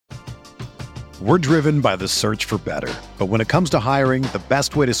We're driven by the search for better. But when it comes to hiring, the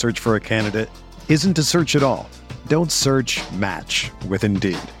best way to search for a candidate isn't to search at all. Don't search, match with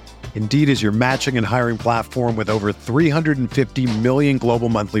Indeed. Indeed is your matching and hiring platform with over 350 million global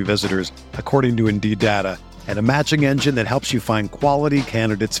monthly visitors, according to Indeed data, and a matching engine that helps you find quality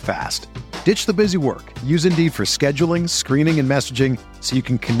candidates fast. Ditch the busy work. Use Indeed for scheduling, screening, and messaging so you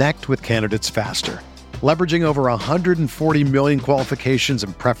can connect with candidates faster. Leveraging over 140 million qualifications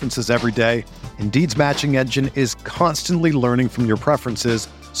and preferences every day, Indeed's matching engine is constantly learning from your preferences,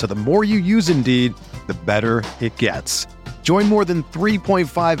 so the more you use Indeed, the better it gets. Join more than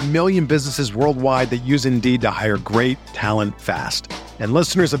 3.5 million businesses worldwide that use Indeed to hire great talent fast. And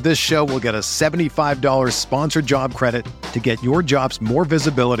listeners of this show will get a $75 sponsored job credit to get your jobs more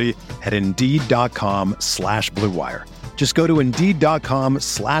visibility at Indeed.com/Blue Wire. Just go to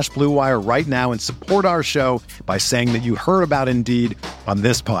Indeed.com/Blue Wire right now and support our show by saying that you heard about Indeed on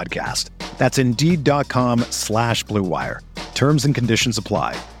this podcast. That's Indeed.com/Blue Wire. Terms and conditions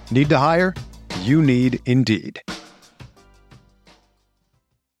apply. Need to hire? You need Indeed.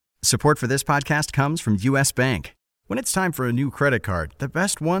 Support for this podcast comes from U.S. Bank. When it's time for a new credit card, the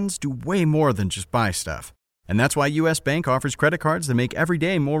best ones do way more than just buy stuff. And that's why U.S. Bank offers credit cards that make every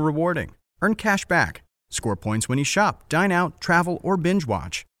day more rewarding. Earn cash back, score points when you shop, dine out, travel, or binge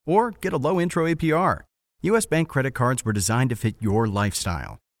watch, or get a low intro APR. U.S. Bank credit cards were designed to fit your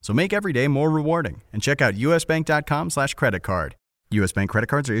lifestyle. So make every day more rewarding and check out usbank.com/credit card. U.S. Bank credit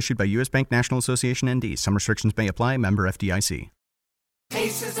cards are issued by U.S. Bank National Association ND. Some restrictions may apply. Member FDIC.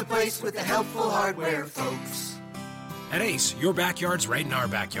 Ace is a place with the helpful hardware, folks. At Ace, your backyard's right in our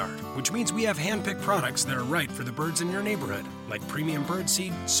backyard, which means we have hand-picked products that are right for the birds in your neighborhood, like premium bird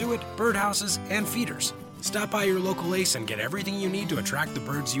seed, suet, birdhouses, and feeders. Stop by your local Ace and get everything you need to attract the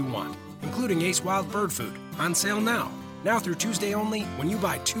birds you want, including Ace Wild Bird Food, on sale now. Now through Tuesday only, when you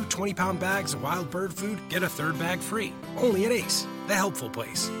buy 2 20-pound bags of wild bird food, get a third bag free. Only at Ace, the helpful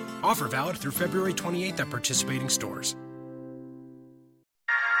place. Offer valid through February 28th at participating stores.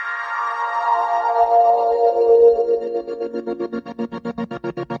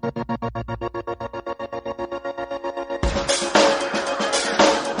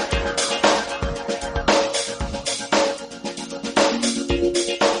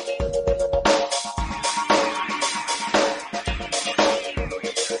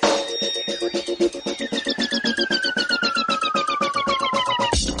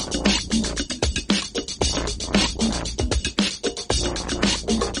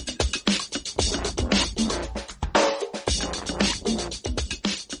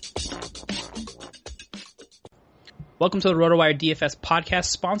 Welcome to the RotoWire DFS podcast,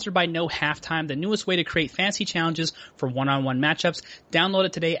 sponsored by No Halftime, the newest way to create fantasy challenges for one-on-one matchups. Download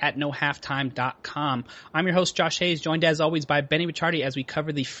it today at nohalftime.com. I'm your host, Josh Hayes, joined as always by Benny Ricciardi as we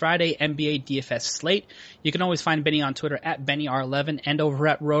cover the Friday NBA DFS slate. You can always find Benny on Twitter at BennyR11 and over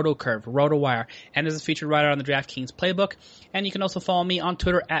at RotoCurve, RotoWire, and as a featured writer on the DraftKings Playbook. And you can also follow me on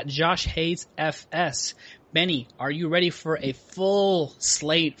Twitter at JoshHayesFS. Benny, are you ready for a full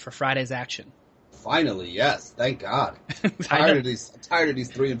slate for Friday's action? Finally, yes. Thank God. I'm tired of these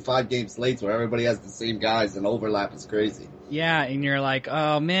 3 and 5 game slates where everybody has the same guys and overlap is crazy. Yeah, and you're like,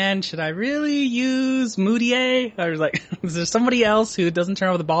 oh man, should I really use Moutier? Or like, is there somebody else who doesn't turn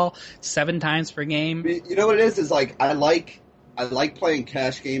over the ball 7 times per game? You know what it is like I like playing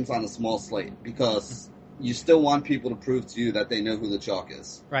cash games on a small slate because you still want people to prove to you that they know who the chalk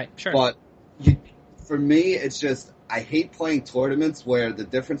is. Right, sure. But for me, it's just I hate playing tournaments where the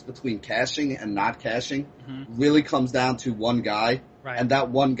difference between cashing and not cashing really comes down to one guy. Right. And that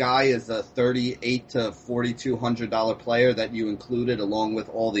one guy is a $3,800 to $4,200 player that you included along with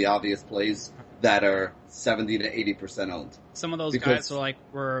all the obvious plays that are 70 to 80% owned. Some of those guys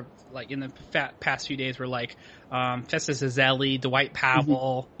were in the past few days were like Festus Ezeli, Dwight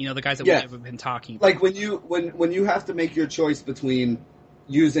Powell, the guys that we've been talking about. Like when you have to make your choice between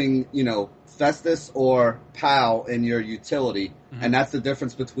using, Festus or Powell in your utility, and that's the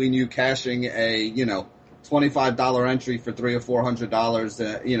difference between you cashing a, $25 entry for $300 or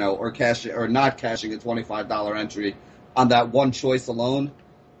 $400, or not cashing a $25 entry on that one choice alone.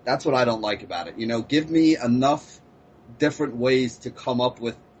 That's what I don't like about it. Give me enough different ways to come up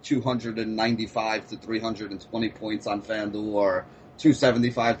with 295 to 320 points on FanDuel or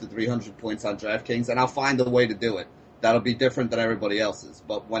 275 to 300 points on DraftKings, and I'll find a way to do it. That'll be different than everybody else's.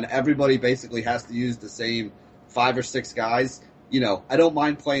 But when everybody basically has to use the same 5 or 6 guys, I don't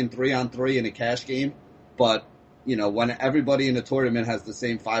mind playing 3-on-3 in a cash game, but, when everybody in the tournament has the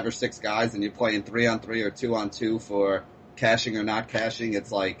same 5 or 6 guys and you're playing 3-on-3 or 2-on-2 for cashing or not cashing,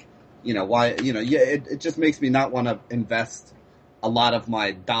 it's like, why, it just makes me not want to invest a lot of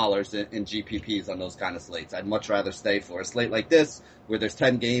my dollars in GPPs on those kind of slates. I'd much rather stay for a slate like this where there's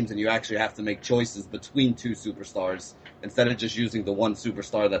 10 games and you actually have to make choices between two superstars instead of just using the one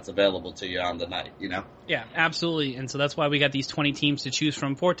superstar that's available to you on the night, you know? Yeah, absolutely. And so that's why we got these 20 teams to choose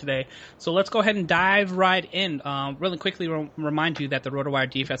from for today. So let's go ahead and dive right in. Really quickly remind you that the RotoWire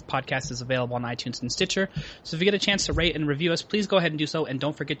DFS podcast is available on iTunes and Stitcher. So if you get a chance to rate and review us, please go ahead and do so. And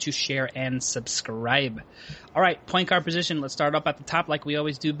don't forget to share and subscribe. All right, point guard position. Let's start up at the top like we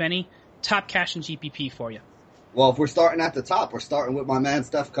always do, Benny. Top cash and GPP for you. Well, if we're starting at the top, we're starting with my man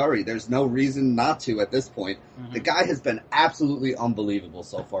Steph Curry. There's no reason not to at this point. Mm-hmm. The guy has been absolutely unbelievable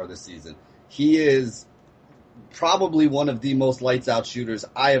so far this season. He is probably one of the most lights-out shooters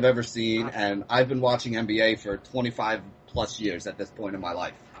I have ever seen, and I've been watching NBA for 25-plus years at this point in my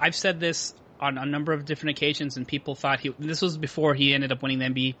life. I've said this on a number of different occasions, and people thought this was before he ended up winning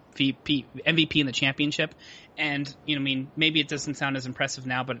the MVP in the championship. And, you know, I mean, maybe it doesn't sound as impressive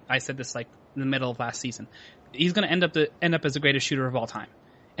now, but I said this like in the middle of last season. He's going to end up as the greatest shooter of all time.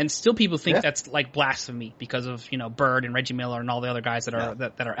 And still people think that's like blasphemy because of, you know, Bird and Reggie Miller and all the other guys that are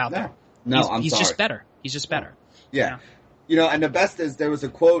that are out there. He's just better. He's just better. Yeah. You know, and the best is there was a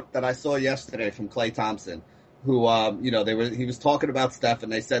quote that I saw yesterday from Klay Thompson who, you know, he was talking about Steph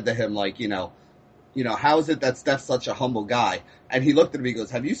and they said to him, like, you know, how is it that Steph's such a humble guy? And he looked at me and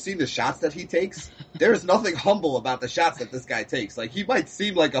goes, have you seen the shots that he takes? There's nothing humble about the shots that this guy takes. Like, he might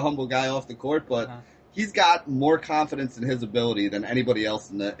seem like a humble guy off the court, but he's got more confidence in his ability than anybody else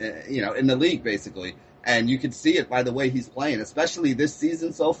in the league, basically. And you can see it by the way he's playing, especially this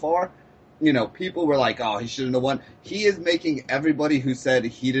season so far. You know, people were like, oh, he shouldn't have won. He is making everybody who said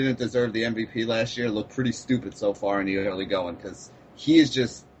he didn't deserve the MVP last year look pretty stupid so far in the early going, because he's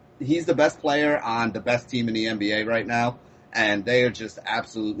the best player on the best team in the NBA right now, and they are just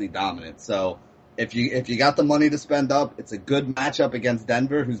absolutely dominant. So if you got the money to spend up, it's a good matchup against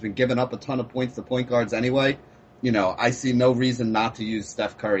Denver, who's been giving up a ton of points to point guards anyway. You know, I see no reason not to use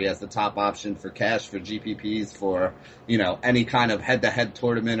Steph Curry as the top option for cash, for GPPs, for, you know, any kind of head-to-head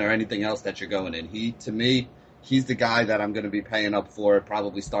tournament or anything else that you're going in. To me, he's the guy that I'm going to be paying up for,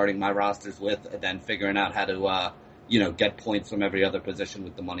 probably starting my rosters with, and then figuring out how to, get points from every other position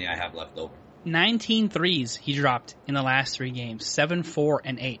with the money I have left over. 19 threes he dropped in the last 3 games, 7, 4,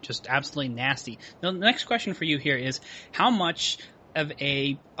 and 8. Just absolutely nasty. Now, the next question for you here is, how much of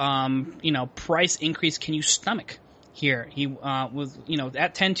a, price increase can you stomach here? He was,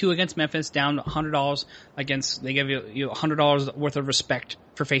 at 10-2 against Memphis, down $100 against, they give you $100 worth of respect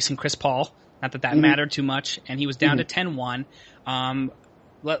for facing Chris Paul. Not that mattered too much. And he was down to 10-1.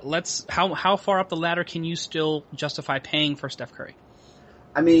 How far up the ladder can you still justify paying for Steph Curry?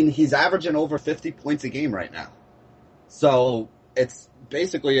 I mean, he's averaging over 50 points a game right now. So it's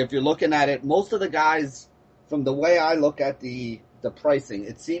basically, if you're looking at it, most of the guys, from the way I look at the pricing,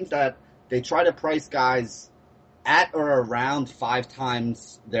 it seems that they try to price guys at or around 5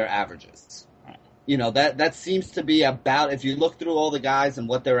 times their averages. You know, that seems to be about, if you look through all the guys and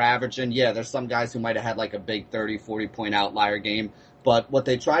what they're averaging, yeah, there's some guys who might have had like a big 30, 40 point outlier game, but what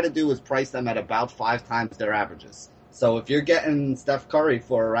they try to do is price them at about 5 times their averages. So if you're getting Steph Curry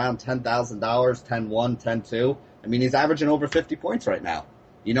for around $10,000, 10-1, 10-2, I mean, he's averaging over 50 points right now.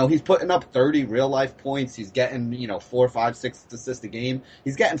 You know, he's putting up 30 real-life points. He's getting, 4, 5, 6 assists a game.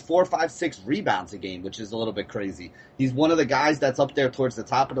 He's getting 4, 5, 6 rebounds a game, which is a little bit crazy. He's one of the guys that's up there towards the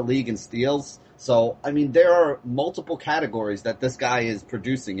top of the league in steals. So, I mean, there are multiple categories that this guy is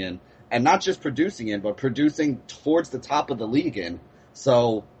producing in. And not just producing in, but producing towards the top of the league in.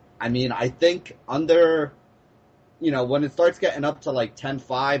 So, I mean, I think under, when it starts getting up to like 10-5,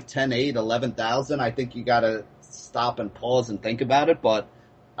 10-8, 11,000, I think you gotta stop and pause and think about it. But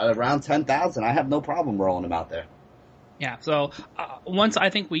around 10,000, I have no problem rolling him out there. Yeah, so once I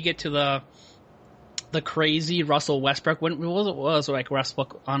think we get to the crazy Russell Westbrook, when was like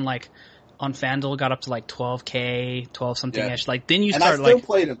Westbrook on FanDuel got up to like 12K, 12 something ish. Like then you start like. I still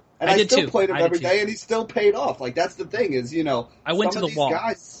played him. And I still played him every day, and he still paid off. Like that's the thing is, I went to the wall.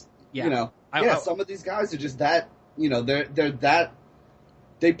 Guys, some of these guys are just that. They're that.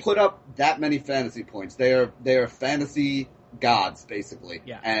 They put up that many fantasy points. They are fantasy gods, basically.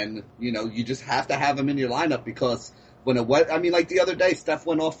 Yeah. And, you just have to have them in your lineup because like the other day, Steph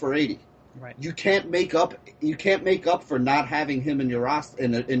went off for 80. Right. You can't make up for not having him in your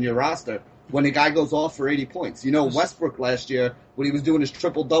roster when a guy goes off for 80 points. Westbrook last year, when he was doing his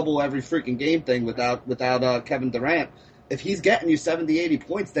triple-double every freaking game thing without Kevin Durant, if he's getting you 70, 80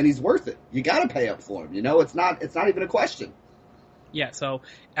 points, then he's worth it. You got to pay up for him. It's not even a question. Yeah, so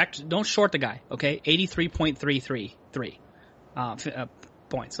don't short the guy, okay? 83.333.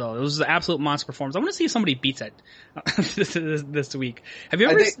 points. So it was an absolute monster performance. I want to see if somebody beats it this week. Have you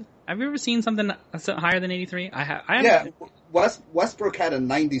ever seen something higher than 83? Yeah, Westbrook had a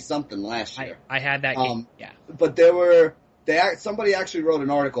 90-something last year. I had that game, yeah. But somebody actually wrote an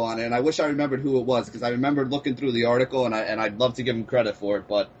article on it, and I wish I remembered who it was, because I remembered looking through the article, and I'd love to give him credit for it,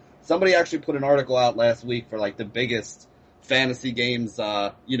 but somebody actually put an article out last week for like the biggest fantasy games,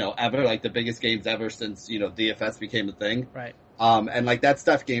 ever, like the biggest games ever since, DFS became a thing. Right. And like that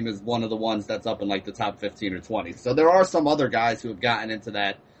Steph game is one of the ones that's up in like the top 15 or 20. So there are some other guys who have gotten into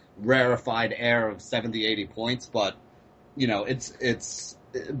that rarefied air of 70, 80 points, but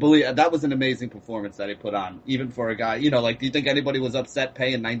that was an amazing performance that he put on, even for a guy, do you think anybody was upset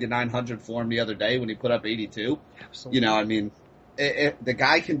paying $9,900 for him the other day when he put up 82? Absolutely. The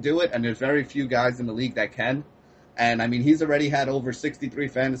guy can do it, and there's very few guys in the league that can. And, he's already had over 63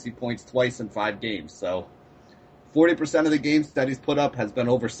 fantasy points twice in 5 games. So 40% of the games that he's put up has been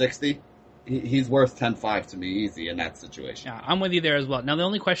over 60. He's worth 10-5 to me easy in that situation. Yeah, I'm with you there as well. Now, the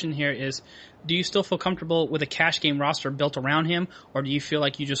only question here is, do you still feel comfortable with a cash game roster built around him, or do you feel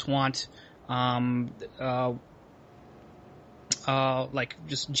like you just want like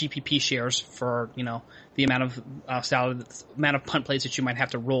just GPP shares for, the amount of salary, the amount of punt plays that you might have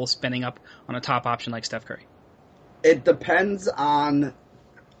to roll spending up on a top option like Steph Curry? It depends on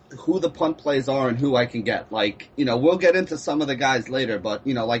who the punt plays are and who I can get. Like, we'll get into some of the guys later, but,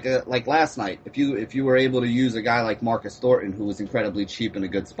 like last night, if you were able to use a guy like Marcus Thornton, who was incredibly cheap in a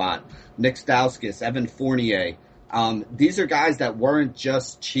good spot, Nick Stauskas, Evan Fournier, these are guys that weren't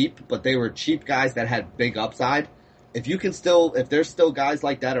just cheap, but they were cheap guys that had big upside. If there's still guys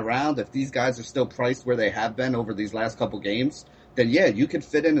like that around, if these guys are still priced where they have been over these last couple games, then yeah, you could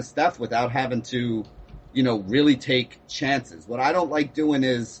fit in a Steph without having to, really take chances. What I don't like doing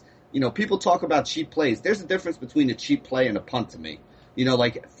is, people talk about cheap plays. There's a difference between a cheap play and a punt to me.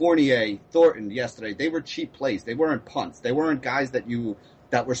 Like Fournier, Thornton yesterday, they were cheap plays. They weren't punts. They weren't guys that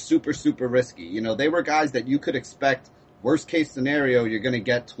were super, super risky. They were guys that you could expect, worst case scenario, you're going to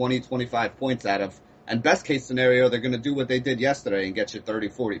get 20, 25 points out of. And best case scenario, they're going to do what they did yesterday and get you 30,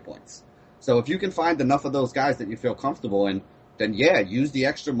 40 points. So if you can find enough of those guys that you feel comfortable in, then yeah, use the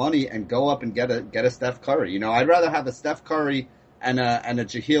extra money and go up and get a Steph Curry. I'd rather have a Steph Curry and a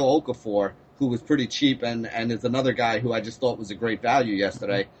Jahlil Okafor, who was pretty cheap and is another guy who I just thought was a great value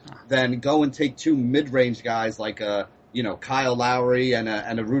yesterday, than go and take 2 mid-range guys like Kyle Lowry and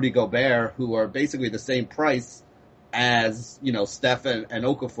a Rudy Gobert, who are basically the same price as, Steph and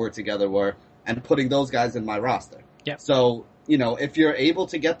Okafor together were, and putting those guys in my roster. Yeah. So, if you're able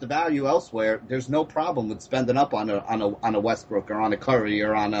to get the value elsewhere, there's no problem with spending up on a Westbrook or on a Curry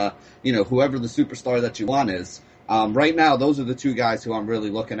or on a, whoever the superstar that you want is. Right now, those are the 2 guys who I'm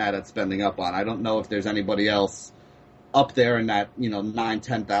really looking at spending up on. I don't know if there's anybody else up there in that,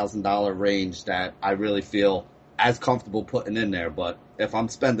 $9,000-$10,000 range that I really feel as comfortable putting in there. But if I'm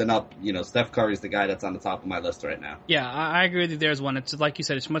spending up, Steph Curry's the guy that's on the top of my list right now. Yeah, I agree with you. There's one. It's like you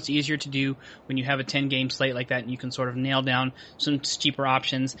said, it's much easier to do when you have a 10-game slate like that, and you can sort of nail down some cheaper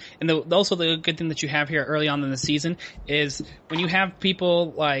options. And also the good thing that you have here early on in the season is when you have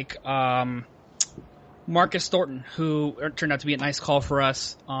people like Marcus Thornton, who turned out to be a nice call for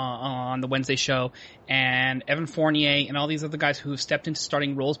us on the Wednesday show, and Evan Fournier and all these other guys who have stepped into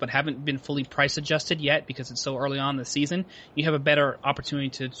starting roles but haven't been fully price adjusted yet because it's so early on in the season, you have a better opportunity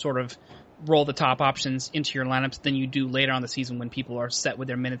to sort of roll the top options into your lineups than you do later on in the season when people are set with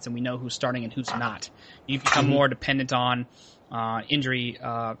their minutes and we know who's starting and who's not. You become more dependent on injury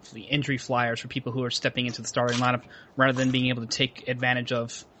flyers for people who are stepping into the starting lineup rather than being able to take advantage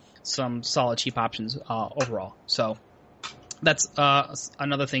of some solid cheap options overall. So that's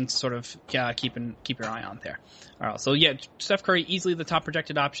another thing to sort of keep your eye on there. All right, so yeah, Steph Curry easily the top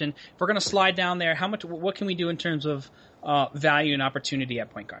projected option. If we're going to slide down there, what can we do in terms of value and opportunity at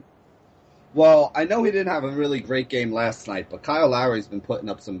point guard? Well, I know he didn't have a really great game last night, but Kyle Lowry's been putting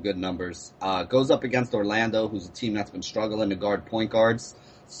up some good numbers. Goes up against Orlando, who's a team that's been struggling to guard point guards.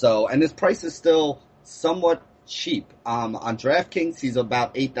 So, and his price is still somewhat cheap. On DraftKings, he's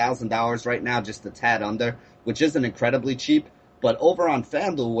about $8,000 right now, just a tad under, which isn't incredibly cheap. But over on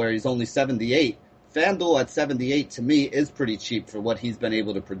FanDuel, where he's only 78, FanDuel at 78 to me is pretty cheap for what he's been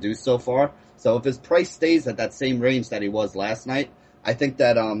able to produce so far. So if his price stays at that same range that he was last night, I think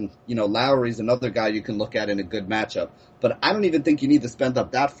that Lowry's another guy you can look at in a good matchup. But I don't even think you need to spend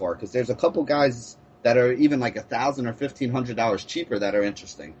up that far because there's a couple guys that are even like $1,000 or $1,500 cheaper that are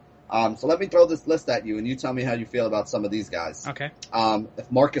interesting. So let me throw this list at you, and you tell me how you feel about some of these guys. Okay.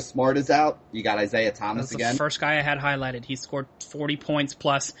 If Marcus Smart is out, you got Isaiah Thomas That's again. the first guy I had highlighted. He scored 40 points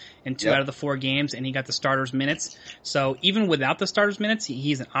plus in 2 out of the 4 games, and he got the starters minutes. So even without the starters minutes,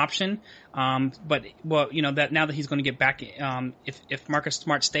 he's an option. But that now that he's going to get back, if Marcus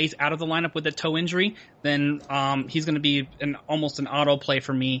Smart stays out of the lineup with a toe injury, then he's going to be almost an auto play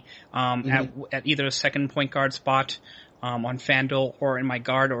for me at either a second point guard spot on FanDuel or in my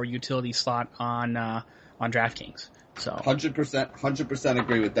guard or utility slot on DraftKings. So 100%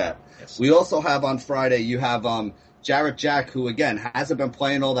 agree with that. Yes. We also have on Friday, you have Jarrett Jack, who again hasn't been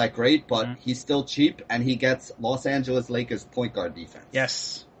playing all that great, but he's still cheap, and he gets Los Angeles Lakers point guard defense.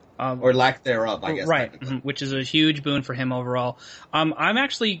 Yes. Or lack thereof, I guess. Right, which is a huge boon for him overall.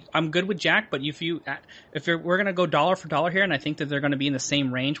 I'm good with Jack, but we're going to go dollar for dollar here, and I think that they're going to be in the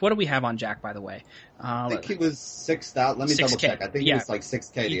same range. What do we have on Jack, by the way? I think he was 6,000. Let me double check. I think he was like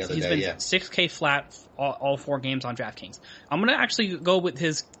 6K the other day. He's been 6K flat all 4 games on DraftKings. I'm going to actually go with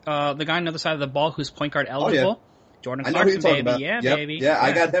the guy on the other side of the ball who's point guard eligible. Oh, yeah. Jordan Clarkson, baby. About. Yeah, baby. Yeah,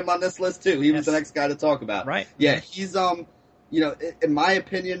 I got him on this list too. He was the next guy to talk about. Right. Yeah, he's in my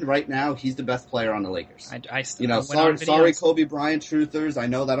opinion, right now, he's the best player on the Lakers. Sorry, Kobe Bryant truthers. I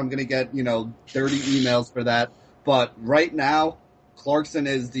know that I'm going to get, 30 emails for that. But right now, Clarkson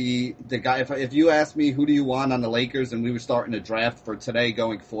is the guy. If you ask me who do you want on the Lakers and we were starting a draft for today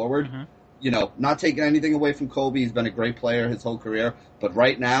going forward, not taking anything away from Kobe. He's been a great player his whole career. But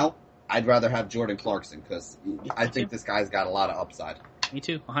right now, I'd rather have Jordan Clarkson because I think this guy's got a lot of upside. Me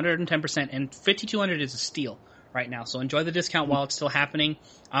too, 110%. And 5,200 is a steal right now. So enjoy the discount while it's still happening.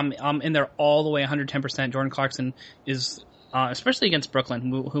 I'm in there all the way 110%. Jordan Clarkson is, especially against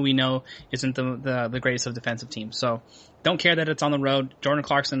Brooklyn, who we know isn't the greatest of defensive teams. So don't care that it's on the road. Jordan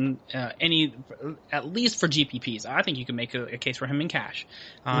Clarkson, at least for GPPs, I think you can make a case for him in cash,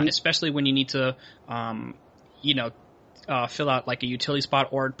 especially when you need to, fill out like a utility spot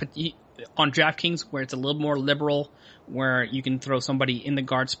or on DraftKings where it's a little more liberal, where you can throw somebody in the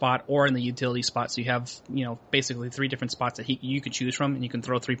guard spot or in the utility spot. So you have, basically 3 different spots that you can choose from, and you can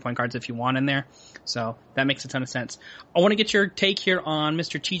throw 3 point guards if you want in there. So that makes a ton of sense. I want to get your take here on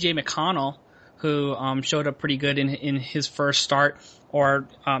Mr. TJ McConnell, who showed up pretty good in his first start,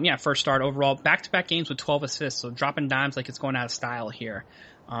 first start overall. Back-to-back games with 12 assists, so dropping dimes like it's going out of style here.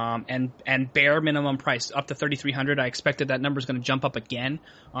 And bare minimum price up to 3,300. I expected that number is going to jump up again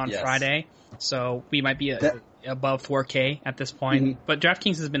on Friday, so we might be above 4K at this point. But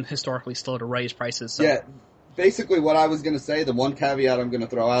DraftKings has been historically slow to raise prices. So. Yeah, basically what I was going to say, the one caveat I'm going to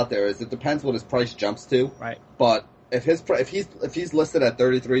throw out there is it depends what his price jumps to. Right. But if he's listed at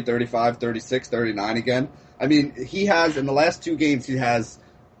 33, 35, 36, 39 again, I mean, he has in the last 2 games he has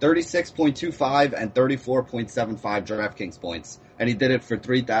 36.25 and 34.75 DraftKings points. And he did it for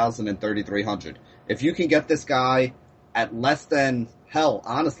 3,000 and 3,300. If you can get this guy at less than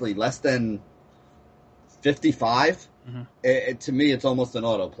 55, to me it's almost an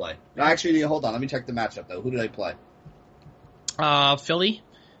auto play. Actually, hold on. Let me check the matchup, though. Who do they play? Philly.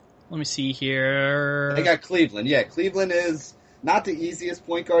 Let me see here. They got Cleveland. Yeah, Cleveland is not the easiest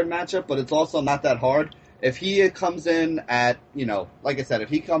point guard matchup, but it's also not that hard. If he comes in at, like I said, if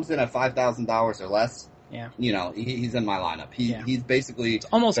he comes in at $5,000 or less, he's in my lineup. He's basically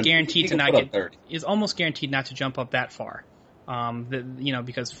almost guaranteed to not get 30. He's almost guaranteed not to jump up that far.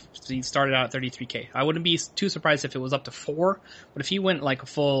 Because he started out at 33K. I wouldn't be too surprised if it was up to 4, but if he went like a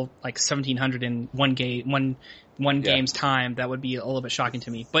full 1,700 in one game's time, that would be a little bit shocking to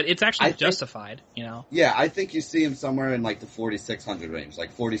me. But it's actually justified, Yeah, I think you see him somewhere in like the 4,600 range,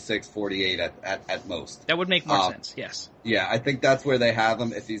 like 46, 48 at most. That would make more sense. Yes. Yeah, I think that's where they have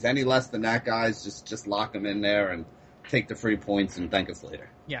him. If he's any less than that, guys, just lock him in there and take the free points and thank us later.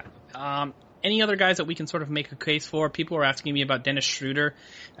 Yeah. Any other guys that we can sort of make a case for? People are asking me about Dennis Schroeder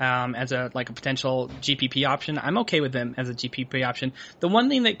as a potential GPP option. I'm okay with him as a GPP option. The one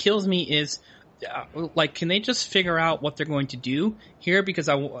thing that kills me is can they just figure out what they're going to do here? Because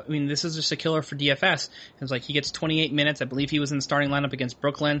I mean, this is just a killer for DFS. It's like he gets 28 minutes. I believe he was in the starting lineup against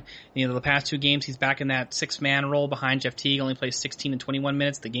Brooklyn. The past 2 games, he's back in that 6-man role behind Jeff Teague. Only plays 16 and 21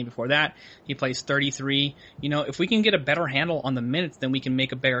 minutes. The game before that, he plays 33. If we can get a better handle on the minutes, then we can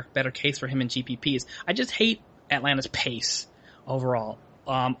make a better case for him in GPPs. I just hate Atlanta's pace overall.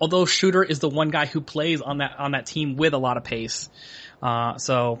 Although Schroeder is the one guy who plays on that team with a lot of pace.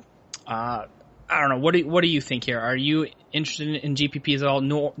 I don't know. What do you think here? Are you interested in GPPs at all?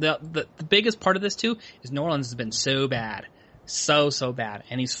 The biggest part of this too is New Orleans has been so bad, so bad,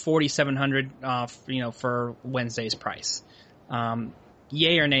 and he's 4,700. For Wednesday's price.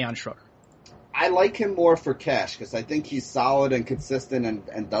 Yay or nay on Schroeder? I like him more for cash because I think he's solid and consistent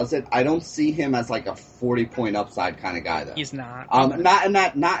and does it. I don't see him as like a 40-point upside kind of guy though. He's not. Not in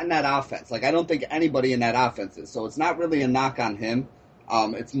that offense. Like I don't think anybody in that offense is. So it's not really a knock on him.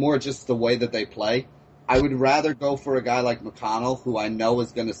 It's more just the way that they play. I would rather go for a guy like McConnell, who I know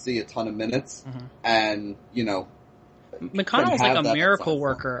is going to see a ton of minutes, and McConnell's like a miracle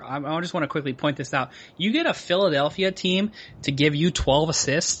worker. I just want to quickly point this out. You get a Philadelphia team to give you 12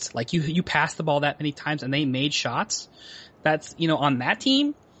 assists, like you pass the ball that many times and they made shots. That's, on that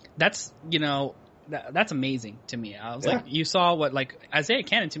team, that's, that's amazing to me. I was like, you saw what, like, Isaiah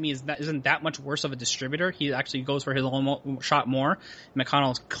Cannon to me isn't that much worse of a distributor. He actually goes for his own shot more.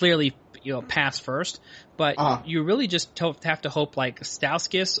 McConnell's clearly, pass first, but you really just have to hope like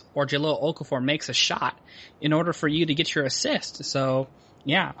Stauskas or Jahlil Okafor makes a shot in order for you to get your assist. So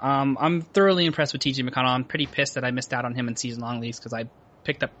yeah, I'm thoroughly impressed with TJ McConnell. I'm pretty pissed that I missed out on him in season long leagues because I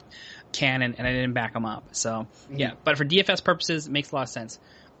picked up Cannon and I didn't back him up. So yeah, but for DFS purposes, it makes a lot of sense.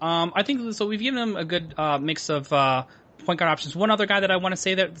 I think so. We've given him a good mix of point guard options. One other guy that I want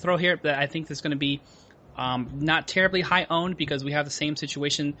to throw here that I think is going to be not terribly high owned because we have the same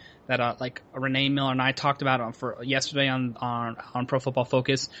situation that like Renee Miller and I talked about for yesterday on Pro Football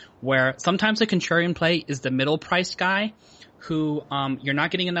Focus, where sometimes the contrarian play is the middle priced guy who you're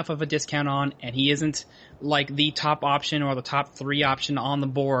not getting enough of a discount on, and he isn't like the top option or the top 3 option on the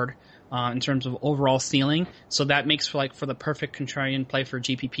board in terms of overall ceiling. So that makes for the perfect contrarian play for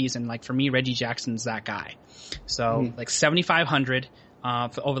GPPs, and like for me, Reggie Jackson's that guy. So like 7,500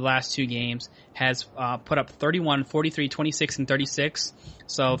 over the last 2 games, has put up 31, 43, 26, and 36.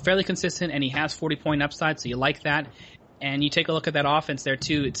 So fairly consistent, and he has 40-point upside, so you like that. And you take a look at that offense there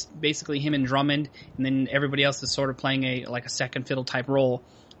too. It's basically him and Drummond, and then everybody else is sort of playing a second fiddle type role.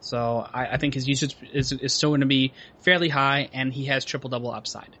 So I think his usage is still going to be fairly high, and he has triple-double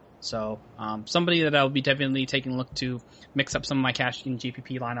upside. So somebody that I'll be definitely taking a look to mix up some of my cash in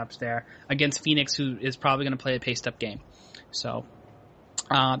GPP lineups there against Phoenix, who is probably going to play a pace-up game. So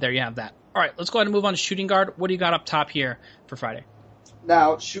there you have that. All right, let's go ahead and move on to shooting guard. What do you got up top here for Friday?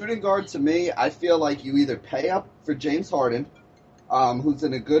 Now, shooting guard, to me, I feel like you either pay up for James Harden, who's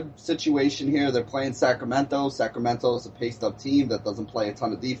in a good situation here. They're playing Sacramento. Sacramento is a paced-up team that doesn't play a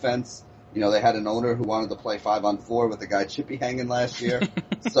ton of defense. They had an owner who wanted to play 5-on-4 with the guy Chippy hanging last year.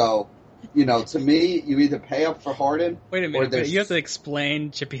 So, to me, you either pay up for Harden. Wait a minute, you have to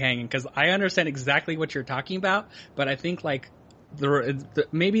explain Chippy hanging, because I understand exactly what you're talking about, but I think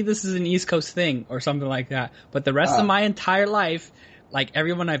maybe this is an East Coast thing or something like that. But the rest of my entire life, like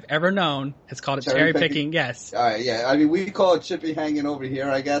everyone I've ever known, has called it cherry picking. Yes. All right. Yeah. I mean, we call it Chippy hanging over here,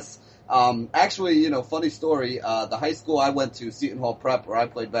 I guess. Actually, funny story. The high school I went to, Seton Hall Prep, where I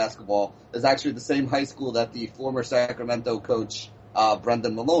played basketball, is actually the same high school that the former Sacramento coach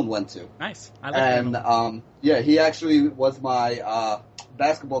Brendan Malone went to. Nice. I like him. He actually was my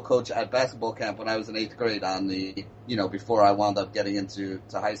basketball coach at basketball camp when I was in 8th grade on the, before I wound up getting into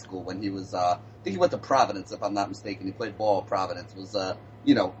high school when he was, I think he went to Providence, if I'm not mistaken. He played ball at Providence. Was,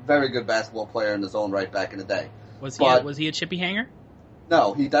 very good basketball player in his own right back in the day. Was he a chippy hanger?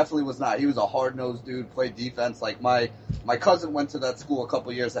 No, he definitely was not. He was a hard-nosed dude, played defense. Like, my cousin went to that school a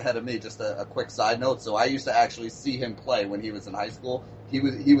couple years ahead of me, just a quick side note. So I used to actually see him play when he was in high school. He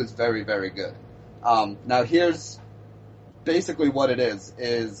was very, very good. Now here's basically what it is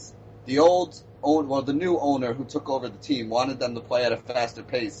the new owner who took over the team wanted them to play at a faster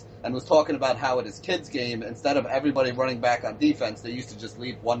pace and was talking about how at his kids' game, instead of everybody running back on defense, they used to just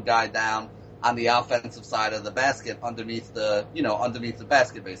leave one guy down on the offensive side of the basket underneath the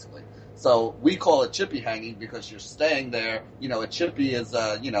basket, basically. So we call it chippy hanging because you're staying there. A chippy is,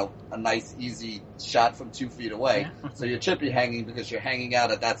 a nice, easy shot from 2 feet away. Yeah. So you're chippy hanging because you're hanging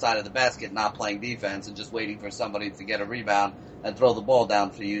out at that side of the basket, not playing defense and just waiting for somebody to get a rebound and throw the ball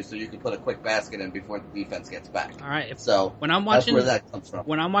down for you so you can put a quick basket in before the defense gets back. All right. So that's where that comes from.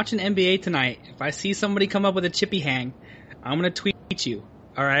 When I'm watching NBA tonight, if I see somebody come up with a chippy hang, I'm going to tweet you.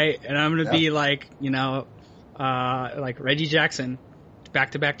 All right. And I'm going to be like, like Reggie Jackson,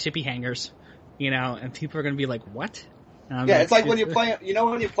 back-to-back chippy hangers, and people are going to be like, what? It's like when you're playing,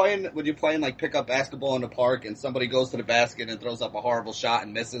 when you're playing like pickup basketball in the park and somebody goes to the basket and throws up a horrible shot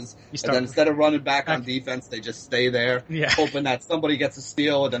and misses. And then instead of running back on defense, they just stay there, hoping that somebody gets a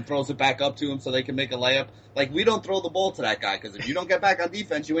steal and then throws it back up to him so they can make a layup. Like, we don't throw the ball to that guy because if you don't get back on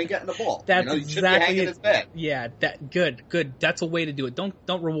defense, you ain't getting the ball. That's exactly it. It's bad. Yeah, good. That's a way to do it. Don't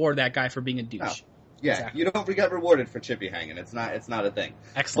reward that guy for being a douche. No. Yeah, exactly. You don't get rewarded for chippy hanging. It's not a thing.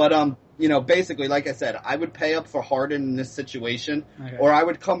 Excellent. But basically, like I said, I would pay up for Harden in this situation, or I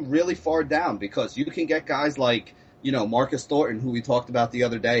would come really far down because you can get guys like Marcus Thornton, who we talked about the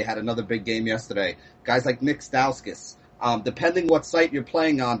other day, had another big game yesterday. Guys like Nick Stauskas. Depending what site you're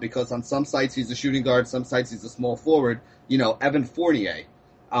playing on, because on some sites he's a shooting guard, some sites he's a small forward, Evan Fournier.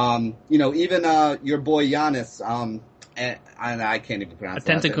 Even your boy Giannis, and I can't even pronounce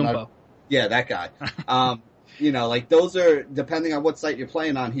that. Antetokounmpo. Yeah, that guy. Those are, depending on what site you're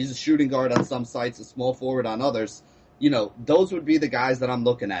playing on, he's a shooting guard on some sites, a small forward on others. Those would be the guys that I'm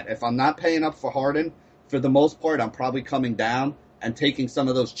looking at. If I'm not paying up for Harden, for the most part, I'm probably coming down and taking some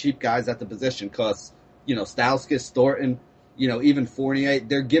of those cheap guys at the position because, Stauskas, Thornton, even Fournier,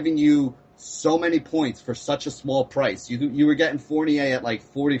 they're giving you so many points for such a small price. You were getting Fournier at like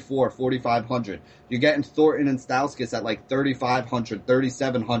 4,500. You're getting Thornton and Stauskas at like 3,500,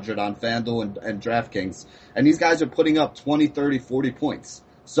 3,700 on FanDuel and DraftKings. And these guys are putting up 20, 30, 40 points.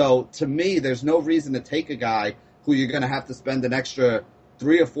 So to me, there's no reason to take a guy who you're going to have to spend an extra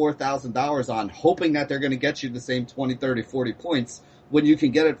 $3,000 or $4,000 on, hoping that they're going to get you the same 20, 30, 40 points when you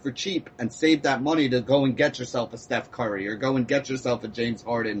can get it for cheap and save that money to go and get yourself a Steph Curry or go and get yourself a James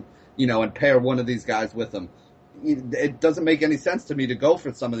Harden, and pair one of these guys with them. It doesn't make any sense to me to go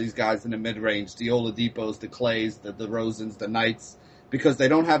for some of these guys in the mid-range, the Oladipos, the Clays, the DeRozans, the Knights, because they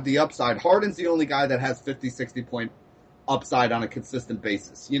don't have the upside. Harden's the only guy that has 50, 60 point upside on a consistent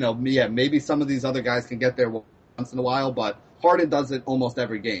basis. Maybe some of these other guys can get there once in a while, but Harden does it almost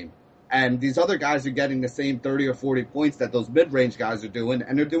every game. And these other guys are getting the same 30 or 40 points that those mid-range guys are doing,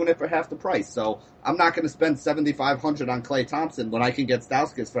 and they're doing it for half the price. So I'm not going to spend $7,500 on Klay Thompson when I can get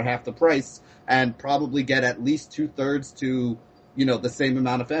Stauskas for half the price and probably get at least 2/3 to, the same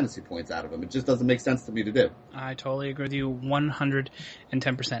amount of fantasy points out of him. It just doesn't make sense to me to do. I totally agree with you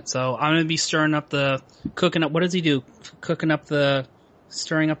 110%. So I'm going to be stirring up what does he do?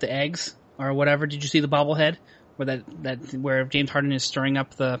 Stirring up the eggs or whatever. Did you see the bobblehead where James Harden is stirring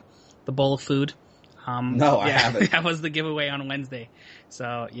up the bowl of food? No, I haven't. That was the giveaway on Wednesday.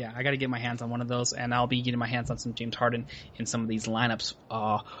 So yeah, I got to get my hands on one of those, and I'll be getting my hands on some James Harden in some of these lineups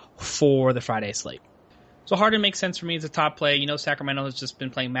for the Friday slate. So Harden makes sense for me as a top play. Sacramento has just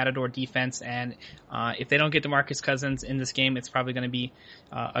been playing Matador defense, and if they don't get DeMarcus Cousins in this game, it's probably going to be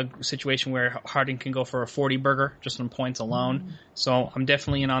a situation where Harden can go for a 40-burger just on points alone. Mm-hmm. So I'm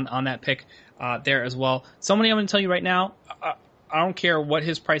definitely in on that pick there as well. Somebody I'm going to tell you right now, I don't care what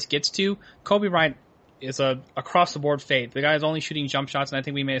his price gets to. Kobe Bryant is a across-the-board fade. The guy is only shooting jump shots, and I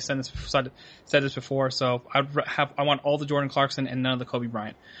think we may have said this before. So I want all the Jordan Clarkson and none of the Kobe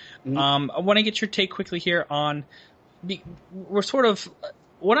Bryant. Mm-hmm. I want to get your take quickly here on we're sort of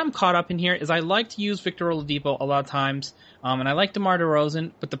what I'm caught up in here is I like to use Victor Oladipo a lot of times, and I like DeMar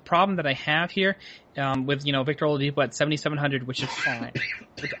DeRozan. But the problem that I have here with Victor Oladipo at 7,700, which is fine,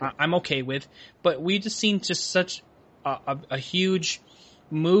 which I'm okay with, but we just seen just such a huge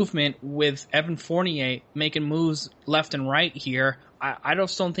movement with Evan Fournier making moves left and right here. I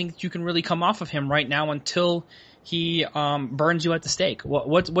just don't think that you can really come off of him right now until he burns you at the stake.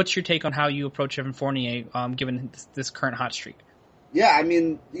 What's your take on how you approach Evan Fournier given this current hot streak? Yeah, I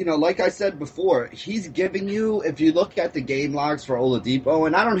mean, like I said before, he's giving you, if you look at the game logs for Oladipo,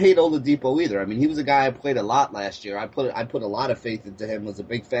 and I don't hate Oladipo either. I mean, he was a guy I played a lot last year. I put a lot of faith into him, was a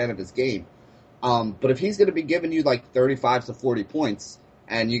big fan of his game. But if he's going to be giving you like 35 to 40 points,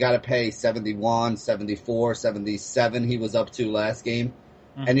 and you got to pay 71, 74, 77 he was up to last game,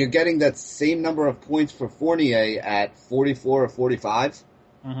 and you're getting that same number of points for Fournier at 44 or 45,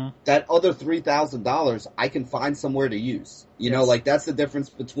 that other $3,000 I can find somewhere to use. That's the difference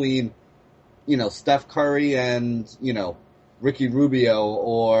between, Steph Curry and, Ricky Rubio,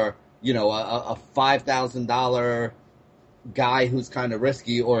 or, a $5,000 guy who's kind of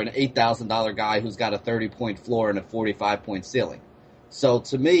risky, or an $8,000 guy who's got a 30-point floor and a 45-point ceiling. So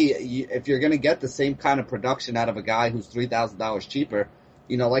to me, if you're going to get the same kind of production out of a guy who's $3,000 cheaper,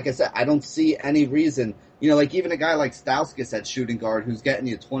 like I said, I don't see any reason, even a guy like Stauskas at shooting guard who's getting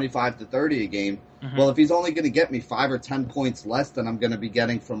you 25 to 30 a game. Well, if he's only going to get me 5 or 10 points less than I'm going to be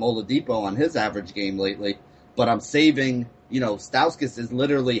getting from Oladipo on his average game lately, but I'm saving, Stauskas is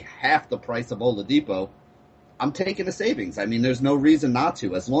literally half the price of Oladipo, I'm taking the savings. I mean, there's no reason not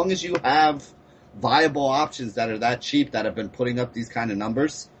to. As long as you have viable options that are that cheap that have been putting up these kind of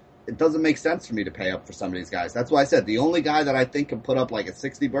numbers, it doesn't make sense for me to pay up for some of these guys. That's why I said the only guy that I think can put up like a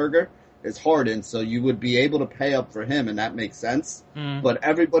 60-burger is Harden, so you would be able to pay up for him, and that makes sense. But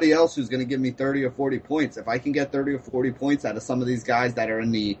everybody else who's going to give me 30 or 40 points, if I can get 30 or 40 points out of some of these guys that are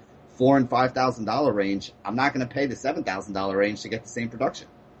in the $4,000 and $5,000 range, I'm not going to pay the $7,000 range to get the same production.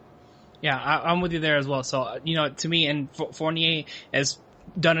 Yeah, I'm with you there as well. So, to me, and Fournier, as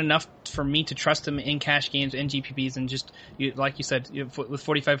done enough for me to trust him in cash games and GPPs, and just like you said, with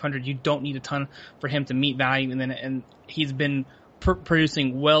 4,500, you don't need a ton for him to meet value, and he's been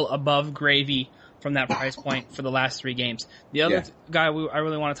producing well above gravy from that price point for the last 3 games. The other guy I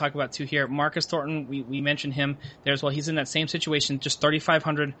really want to talk about too here, Marcus Thornton, we mentioned him there as well. He's in that same situation, just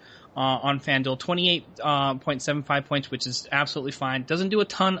 3,500 on FanDuel, 28.75 points, which is absolutely fine. Doesn't do a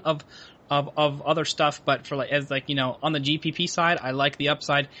ton of other stuff, but for on the GPP side, I like the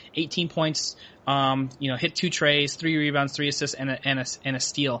upside. 18 points, hit 2 trays, 3 rebounds, 3 assists, and a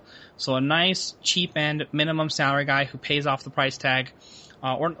steal. So a nice cheap end minimum salary guy who pays off the price tag,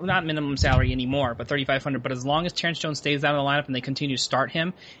 or not minimum salary anymore, but 3,500. But as long as Terrence Jones stays out of the lineup and they continue to start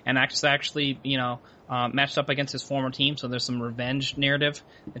him, and actually matched up against his former team, so there's some revenge narrative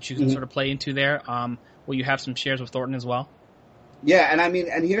that you can sort of play into there. Will you have some shares with Thornton as well? Yeah,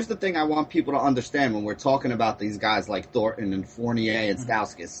 and here's the thing I want people to understand when we're talking about these guys like Thornton and Fournier and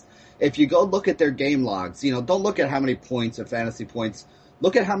Stauskas. If you go look at their game logs, don't look at how many points or fantasy points.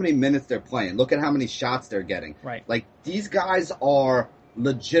 Look at how many minutes they're playing. Look at how many shots they're getting. Right. Like, these guys are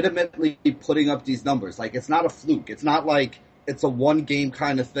legitimately putting up these numbers. Like, it's not a fluke. It's not like it's a one-game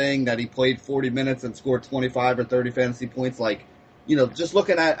kind of thing that he played 40 minutes and scored 25 or 30 fantasy points. Like, just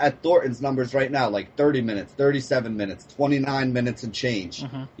looking at Thornton's numbers right now, like 30 minutes, 37 minutes, 29 minutes and change,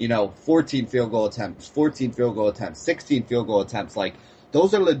 14 field goal attempts, 14 field goal attempts, 16 field goal attempts. Like,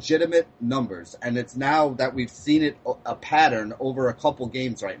 those are legitimate numbers, and it's now that we've seen it a pattern over a couple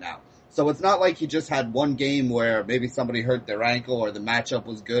games right now. So it's not like he just had one game where maybe somebody hurt their ankle or the matchup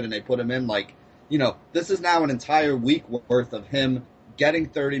was good and they put him in. Like, this is now an entire week worth of him getting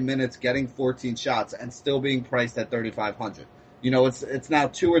 30 minutes, getting 14 shots, and still being priced at 3,500. It's now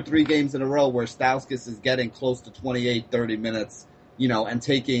 2 or 3 games in a row where Stauskas is getting close to 28, 30 minutes, and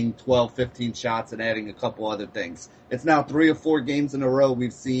taking 12, 15 shots and adding a couple other things. It's now 3 or 4 games in a row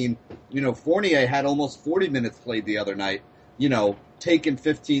we've seen, Fournier had almost 40 minutes played the other night, taking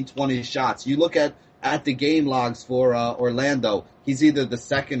 15, 20 shots. You look at the game logs for Orlando, he's either the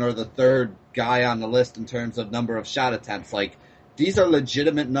second or the third guy on the list in terms of number of shot attempts. Like, these are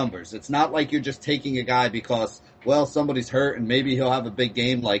legitimate numbers. It's not like you're just taking a guy because, well, somebody's hurt and maybe he'll have a big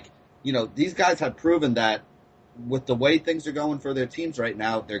game. Like, these guys have proven that with the way things are going for their teams right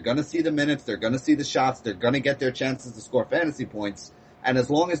now, they're going to see the minutes, they're going to see the shots, they're going to get their chances to score fantasy points. And as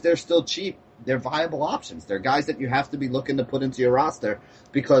long as they're still cheap, they're viable options. They're guys that you have to be looking to put into your roster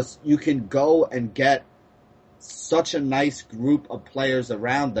because you can go and get such a nice group of players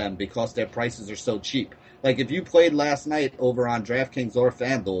around them because their prices are so cheap. Like, if you played last night over on DraftKings or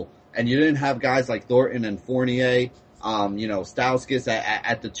FanDuel and you didn't have guys like Thornton and Fournier, Stauskas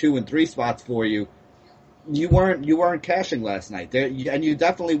at the 2 and 3 spots for you, you weren't cashing last night. And you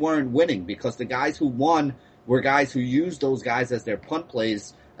definitely weren't winning because the guys who won were guys who used those guys as their punt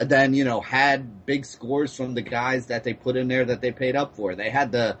plays and then, had big scores from the guys that they put in there that they paid up for. They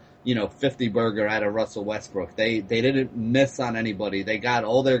had the, 50 burger out of Russell Westbrook. They didn't miss on anybody. They got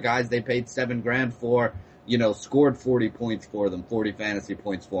all their guys they paid $7,000 for, scored 40 points for them, 40 fantasy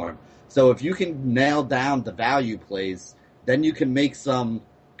points for them. So if you can nail down the value plays, then you can make some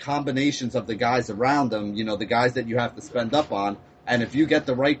combinations of the guys around them, the guys that you have to spend up on. And if you get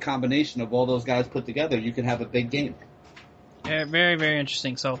the right combination of all those guys put together, you can have a big game. Yeah, very, very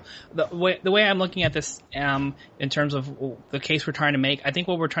interesting. So the way I'm looking at this in terms of the case we're trying to make, I think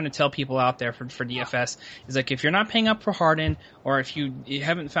what we're trying to tell people out there for DFS is like if you're not paying up for Harden or if you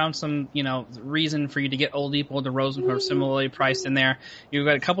haven't found some reason for you to get Oladipo or DeRozan who are similarly priced in there, you've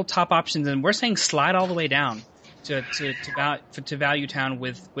got a couple top options, and we're saying slide all the way down to Value Town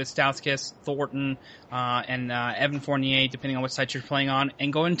with Stauskas, Thornton, and Evan Fournier, depending on what site you're playing on,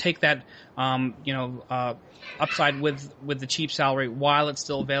 and go and take that upside with the cheap salary while it's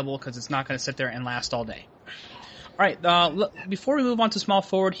still available because it's not going to sit there and last all day. All right, before we move on to small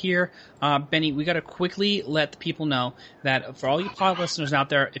forward here, Benny, we got to quickly let the people know that for all you pod listeners out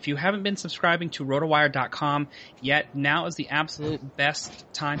there, if you haven't been subscribing to rotowire.com yet, now is the absolute best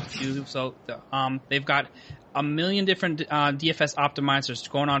time to do so. They've got a million different DFS optimizers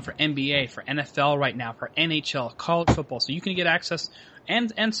going on for NBA, for NFL right now, for NHL, college football. So you can get access,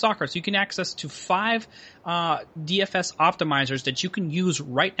 and soccer. So you can access to 5 DFS optimizers that you can use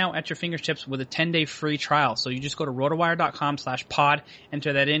right now at your fingertips with a 10-day free trial. So you just go to rotowire.com/pod,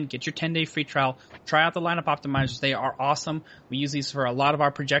 enter that in, get your 10-day free trial, try out the lineup optimizers. They are awesome. We use these for a lot of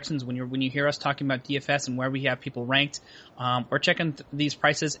our projections. When you hear us talking about DFS and where we have people ranked, we're checking these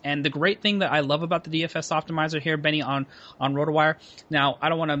prices. And the great thing that I love about the DFS optimizer here, Benny, on RotoWire. Now, I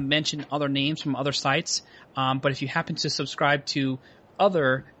don't want to mention other names from other sites, but if you happen to subscribe to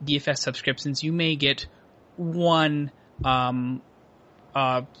other DFS subscriptions, you may get one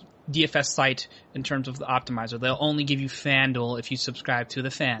DFS site in terms of the optimizer. They'll only give you FanDuel if you subscribe to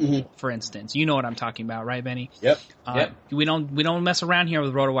the Fan, for instance. You know what I'm talking about, right, Benny? Yep. We don't mess around here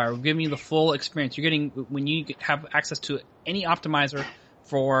with RotoWire. We're giving you the full experience. You're getting, when you have access to any optimizer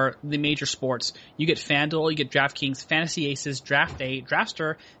for the major sports, you get FanDuel, you get DraftKings, Fantasy Aces, Draft Day,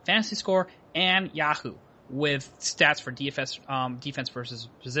 Draftster, Fantasy Score, and Yahoo, with stats for DFS, defense versus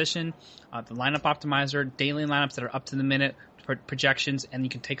position, the lineup optimizer, daily lineups that are up to the minute, projections, and you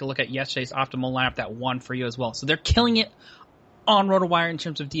can take a look at yesterday's optimal lineup that won for you as well. So they're killing it on RotoWire in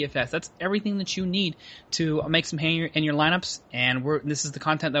terms of DFS. That's everything that you need to make some hay in your lineups, and this is the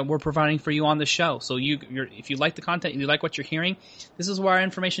content that we're providing for you on the show. So if you like the content, you like what you're hearing, this is where our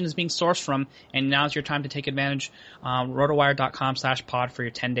information is being sourced from, and now's your time to take advantage. RotoWire.com/pod for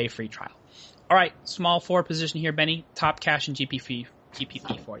your 10-day free trial. All right, small forward position here, Benny. Top cash and GPP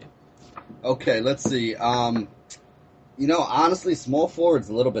for you. Okay, let's see. Honestly, small forward's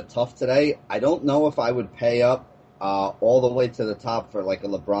a little bit tough today. I don't know if I would pay up all the way to the top for like a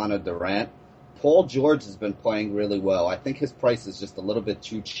LeBron or Durant. Paul George has been playing really well. I think his price is just a little bit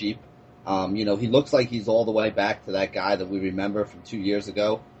too cheap. He looks like he's all the way back to that guy that we remember from 2 years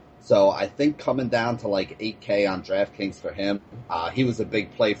ago. So I think coming down to like 8K on DraftKings for him, he was a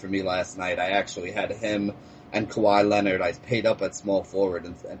big play for me last night. I actually had him and Kawhi Leonard. I paid up at small forward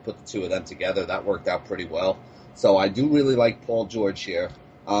and put the two of them together. That worked out pretty well. So I do really like Paul George here.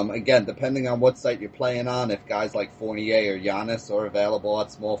 Again, depending on what site you're playing on, if guys like Fournier or Giannis are available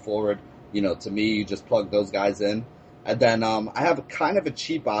at small forward, to me, you just plug those guys in. And then I have a kind of a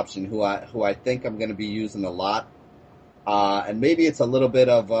cheap option who I think I'm going to be using a lot. And maybe it's a little bit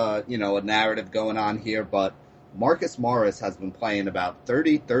of a narrative going on here, but Marcus Morris has been playing about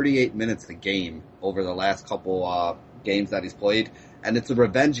 38 minutes a game over the last couple games that he's played. And it's a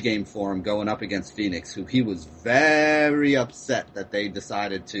revenge game for him going up against Phoenix, who he was very upset that they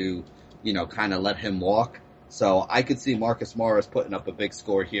decided to, kind of let him walk. So I could see Marcus Morris putting up a big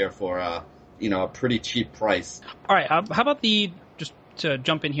score here for, a pretty cheap price. All right. How about just to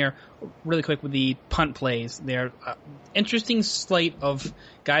jump in here really quick with the punt plays? They're interesting slate of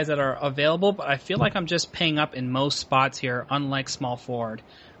guys that are available, but I feel like I'm just paying up in most spots here, unlike small forward.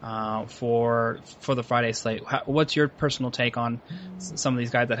 For the Friday slate. What's your personal take on some of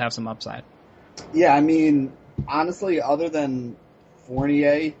these guys that have some upside? Yeah, I mean, honestly, other than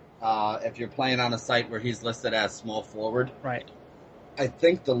Fournier, if you're playing on a site where he's listed as small forward, right? I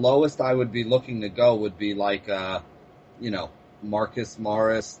think the lowest I would be looking to go would be like, Marcus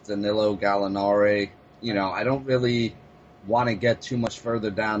Morris, Danilo Gallinari. I don't really want to get too much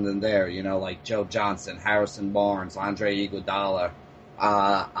further down than there. Like Joe Johnson, Harrison Barnes, Andre Iguodala.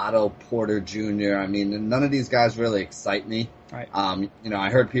 Otto Porter Jr. I mean, none of these guys really excite me. Right. I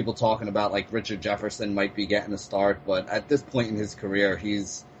heard people talking about like Richard Jefferson might be getting a start, but at this point in his career,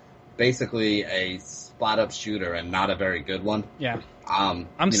 he's basically a spot-up shooter and not a very good one. Yeah.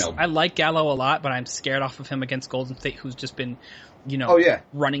 I like Gallo a lot, but I'm scared off of him against Golden State, who's just been,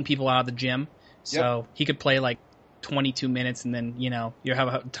 running people out of the gym. So he could play like 22 minutes and then, you have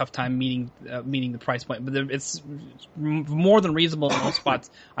a tough time meeting the price point. But it's more than reasonable in most spots.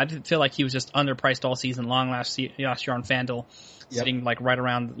 I feel like he was just underpriced all season long last year on FanDuel, sitting like right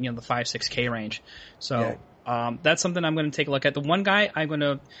around, the 5-6K range. So that's something I'm going to take a look at. The one guy I'm going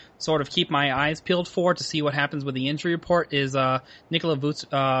to sort of keep my eyes peeled for to see what happens with the injury report is Nikola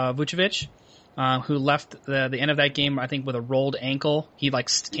Vucevic. Who left the end of that game, I think, with a rolled ankle. He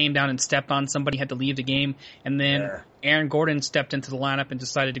came down and stepped on somebody, had to leave the game, and then Aaron Gordon stepped into the lineup and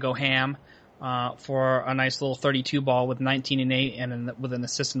decided to go ham for a nice little 32 ball with 19 and 8 and with an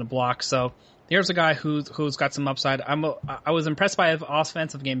assist and a block. So there's a guy who's got some upside. I was impressed by his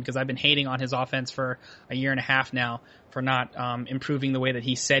offensive game because I've been hating on his offense for a year and a half now for not improving the way that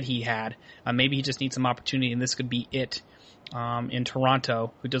he said he had. Maybe he just needs some opportunity, and this could be it. In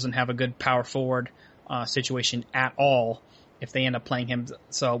Toronto, who doesn't have a good power forward situation at all if they end up playing him.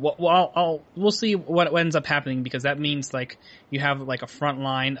 So we'll see what ends up happening, because that means you have a front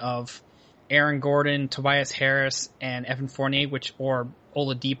line of Aaron Gordon, Tobias Harris, and Evan Fournier, or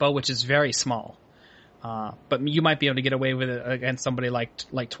Oladipo, which is very small. But you might be able to get away with it against somebody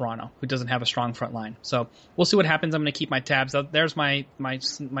like Toronto, who doesn't have a strong front line. So we'll see what happens. I'm going to keep my tabs. There's my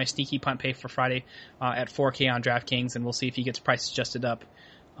sneaky punt pay for Friday at 4K on DraftKings, and we'll see if he gets price adjusted up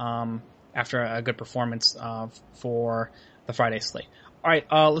after a good performance for the Friday slate. All right,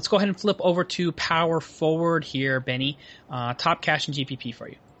 let's go ahead and flip over to power forward here, Benny. Top cash and GPP for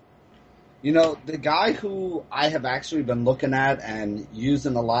you. The guy who I have actually been looking at and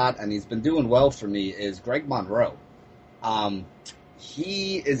using a lot, and he's been doing well for me, is Greg Monroe.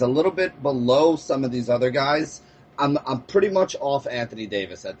 He is a little bit below some of these other guys. I'm pretty much off Anthony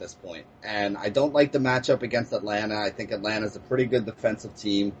Davis at this point, and I don't like the matchup against Atlanta. I think Atlanta's a pretty good defensive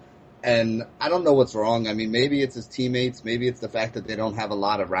team, and I don't know what's wrong. I mean, maybe it's his teammates, maybe it's the fact that they don't have a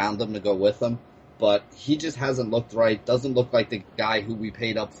lot around him to go with him, but he just hasn't looked right. Doesn't look like the guy who we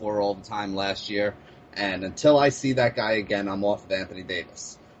paid up for all the time last year, and until I see that guy again, I'm off of Anthony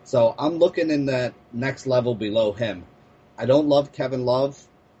Davis. So I'm looking in that next level below him. I don't love Kevin Love.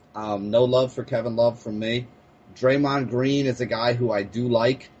 No love for Kevin Love from me. Draymond Green is a guy who I do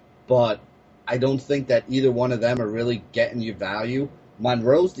like, but I don't think that either one of them are really getting you value.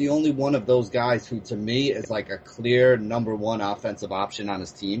 Monroe's the only one of those guys who, to me, is like a clear number one offensive option on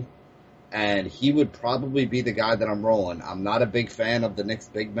his team, and he would probably be the guy that I'm rolling. I'm not a big fan of the Knicks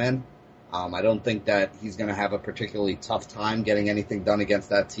big men. I don't think that he's going to have a particularly tough time getting anything done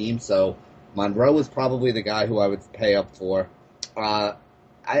against that team, so Monroe is probably the guy who I would pay up for.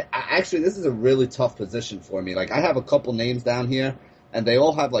 I actually, this is a really tough position for me. Like, I have a couple names down here, and they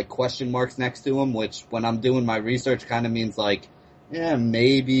all have, like, question marks next to them, which, when I'm doing my research, kind of means, like, yeah,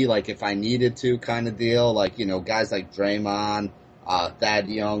 maybe, like, if I needed to kind of deal. Like, you know, guys like Draymond, Thad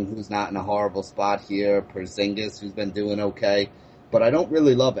Young, who's not in a horrible spot here, Porzingis, who's been doing okay. But I don't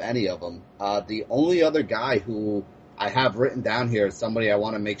really love any of them. The only other guy who I have written down here as somebody I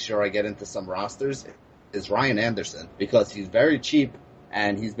want to make sure I get into some rosters is Ryan Anderson, because he's very cheap,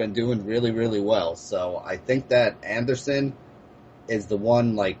 and he's been doing really, really well. So I think that Anderson is the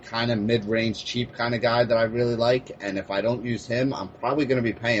one, like, kind of mid-range, cheap kind of guy that I really like. And if I don't use him, I'm probably going to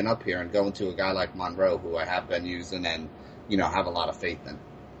be paying up here and going to a guy like Monroe, who I have been using and, you know, have a lot of faith in.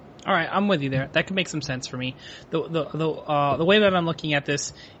 All right, I'm with you there. That could make some sense for me. The way that I'm looking at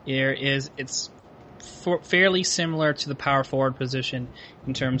this here is it's fairly similar to the power forward position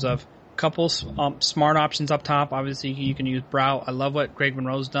in terms of couple smart options up top. Obviously, you can use Brow. I love what Greg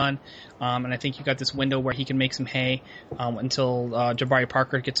Monroe's done, and I think you got this window where he can make some hay until Jabari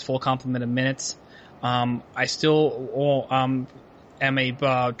Parker gets full complement of minutes. I still am a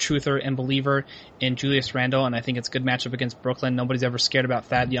truther and believer in Julius Randle, and I think it's a good matchup against Brooklyn. Nobody's ever scared about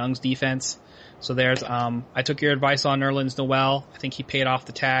Thad Young's defense. So there's I took your advice on Nerlens Noel. I think he paid off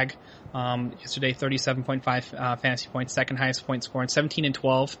the tag. Yesterday, 37.5 fantasy points, second highest point scorer, 17 and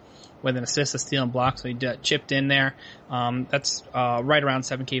 12 with an assist, a steal, and block. So he chipped in there. That's right around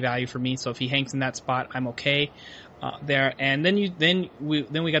 7K value for me. So if he hangs in that spot, I'm okay there. And then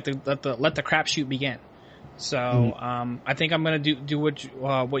we got to let the crapshoot begin. So I think I'm going to do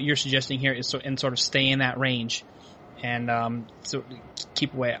what you're suggesting here is and sort of stay in that range and so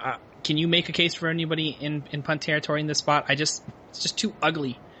keep away. Can you make a case for anybody in punt territory in this spot? It's just too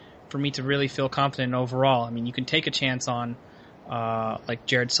ugly for me to really feel confident overall. I mean, you can take a chance on like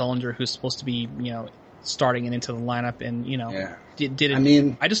Jared Sullinger, who's supposed to be, you know, starting and into the lineup, and you know, did it. I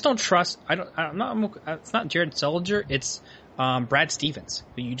mean, I just don't trust. It's not Jared Sullinger. It's Brad Stevens,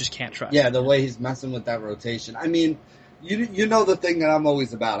 who you just can't trust. Yeah, the way he's messing with that rotation. I mean, you know the thing that I'm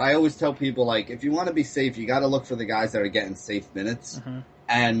always about. I always tell people, like, if you want to be safe, you got to look for the guys that are getting safe minutes. Mm-hmm.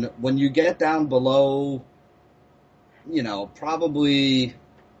 And when you get down below, you know, probably.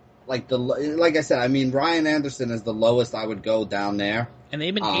 Like I said, I mean, Ryan Anderson is the lowest I would go down there. And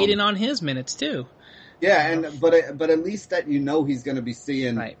they've been hating on his minutes too. Yeah, but at least that you know he's going to be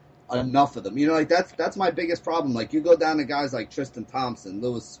seeing enough of them. You know, like that's my biggest problem. Like, you go down to guys like Tristan Thompson,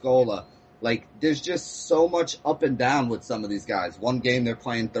 Louis Scola. Like, there's just so much up and down with some of these guys. One game they're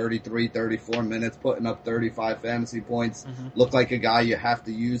playing 33, 34 minutes, putting up 35 fantasy points. Mm-hmm. Look like a guy you have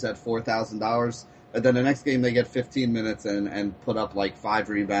to use at $4,000. And then the next game they get 15 minutes and put up like 5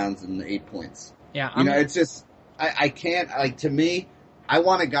 rebounds and 8 points. Yeah, you know, it's just I can't, like, to me, I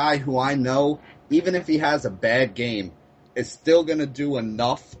want a guy who I know, even if he has a bad game, is still going to do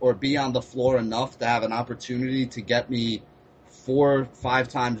enough or be on the floor enough to have an opportunity to get me 4 or 5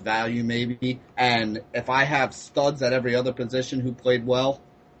 times value maybe. And if I have studs at every other position who played well,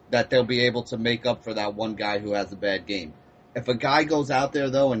 that they'll be able to make up for that one guy who has a bad game. If a guy goes out there,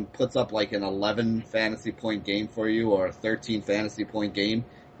 though, and puts up like an 11 fantasy point game for you or a 13 fantasy point game,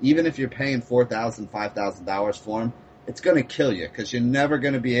 even if you're paying $4,000, $5,000 for him, it's going to kill you because you're never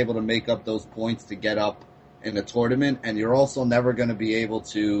going to be able to make up those points to get up in the tournament, and you're also never going to be able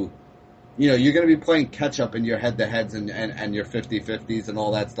to, you know, you're going to be playing catch-up in your head-to-heads and your 50-50s and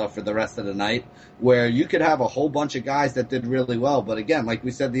all that stuff for the rest of the night, where you could have a whole bunch of guys that did really well. But again, like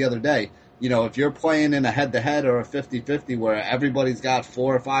we said the other day, you know, if you're playing in a head-to-head or a 50-50 where everybody's got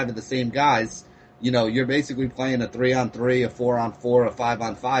 4 or 5 of the same guys, you know, you're basically playing a 3-on-3, a 4-on-4, a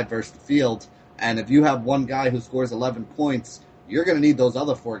 5-on-5 versus the field. And if you have one guy who scores 11 points, you're going to need those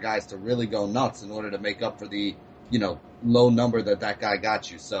other 4 guys to really go nuts in order to make up for the, you know, low number that guy got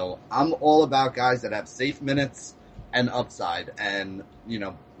you. So I'm all about guys that have safe minutes, and upside. And, you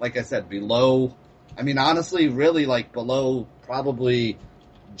know, like I said, below, I mean, honestly, really like below probably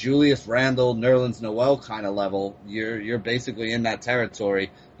Julius Randle, Nerlens Noel kind of level, you're basically in that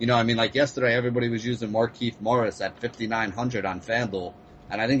territory. You know, I mean, like yesterday, everybody was using Markieff Morris at 5,900 on FanDuel,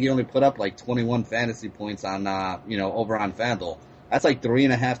 and I think he only put up like 21 fantasy points on, over on FanDuel. That's like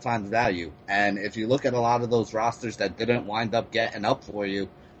 3.5 times value. And if you look at a lot of those rosters that didn't wind up getting up for you,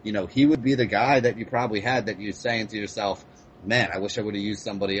 you know, he would be the guy that you probably had that you're saying to yourself, man, I wish I would have used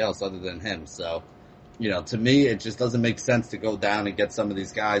somebody else other than him. So, you know, to me, it just doesn't make sense to go down and get some of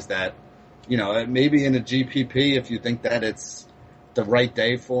these guys that, you know, maybe in a GPP, if you think that it's the right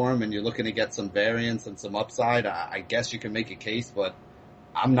day for him and you're looking to get some variance and some upside, I guess you can make a case, but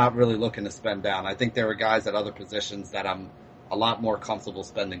I'm not really looking to spend down. I think there are guys at other positions that I'm a lot more comfortable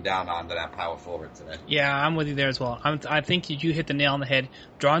spending down on than at power forward today. Yeah, I'm with you there as well. I think you hit the nail on the head.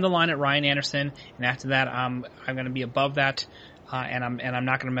 Drawing the line at Ryan Anderson, and after that, I'm going to be above that. And I'm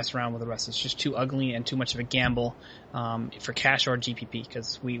not going to mess around with the rest. It's just too ugly and too much of a gamble for cash or GPP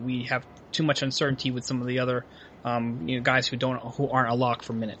because we have too much uncertainty with some of the other guys who aren't a lock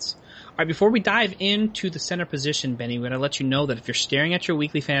for minutes. All right, before we dive into the center position, Benny, we're going to let you know that if you're staring at your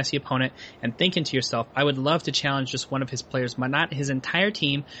weekly fantasy opponent and thinking to yourself, I would love to challenge just one of his players, but not his entire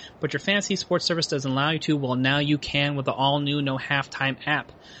team, but your fantasy sports service doesn't allow you to, well, now you can with the all-new No Halftime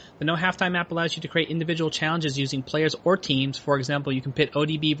app. The No Halftime app allows you to create individual challenges using players or teams. For example, you can pit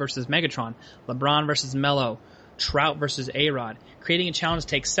ODB versus Megatron, LeBron versus Melo, Trout versus A-Rod. Creating a challenge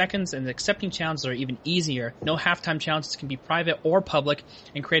takes seconds, and accepting challenges are even easier. No Halftime challenges can be private or public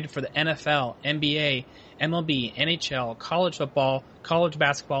and created for the NFL, NBA, MLB, NHL, college football, college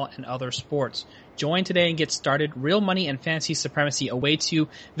basketball, and other sports. Join today and get started. Real money and fantasy supremacy awaits you.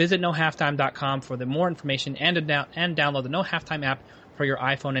 Visit nohalftime.com for the more information and download the No Halftime app for your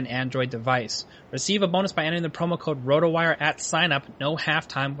iPhone and Android device. Receive a bonus by entering the promo code ROTOWIRE at signup. No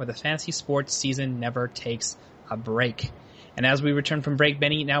Halftime, where the fantasy sports season never takes a break. And as we return from break,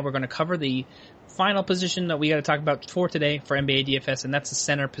 Benny, now we're going to cover the final position that we got to talk about for today for NBA DFS, and that's the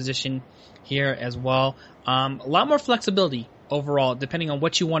center position here as well. A lot more flexibility overall, depending on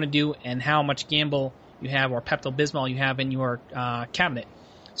what you want to do and how much Gamble you have or Pepto-Bismol you have in your cabinet.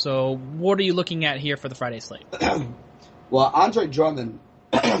 So what are you looking at here for the Friday slate? Well, Andre Drummond,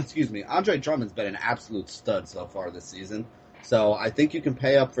 Andre Drummond's been an absolute stud so far this season. So I think you can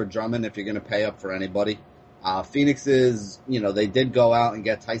pay up for Drummond if you're going to pay up for anybody. Phoenix is, they did go out and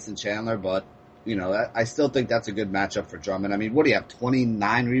get Tyson Chandler, but, I still think that's a good matchup for Drummond. I mean, what do you have,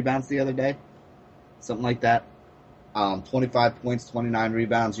 29 rebounds the other day? Something like that. 25 points, 29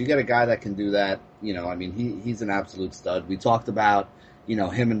 rebounds. You get a guy that can do that, he's an absolute stud. We talked about,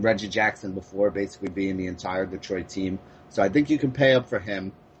 him and Reggie Jackson before basically being the entire Detroit team. So I think you can pay up for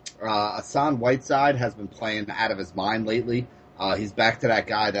him. Hassan Whiteside has been playing out of his mind lately. He's back to that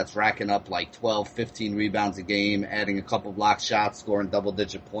guy that's racking up like 12, 15 rebounds a game, adding a couple block shots, scoring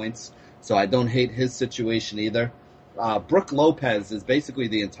double-digit points. So I don't hate his situation either. Brook Lopez is basically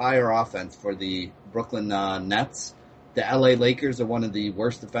the entire offense for the Brooklyn Nets. The LA Lakers are one of the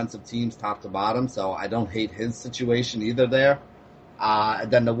worst defensive teams top to bottom, so I don't hate his situation either there.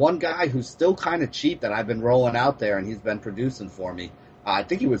 Then the one guy who's still kind of cheap that I've been rolling out there, and he's been producing for me, I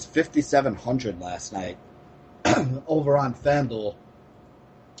think he was 5,700 last night over on FanDuel.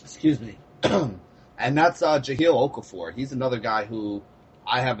 Excuse me. And that's Jahlil Okafor. He's another guy who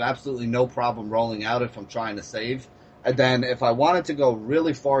I have absolutely no problem rolling out if I'm trying to save. And then if I wanted to go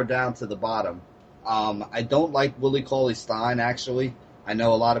really far down to the bottom, I don't like Willie Cauley-Stein, actually. I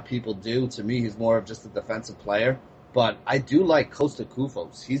know a lot of people do. To me, he's more of just a defensive player. But I do like Costa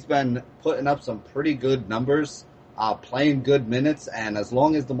Koufos. He's been putting up some pretty good numbers, playing good minutes, and as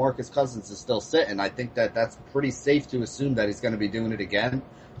long as DeMarcus Cousins is still sitting, I think that's pretty safe to assume that he's going to be doing it again.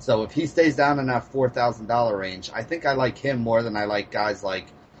 So if he stays down in that $4,000 range, I think I like him more than I like guys like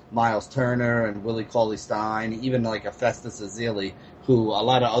Miles Turner and Willie Cauley-Stein, even like a Festus Ezeli, who a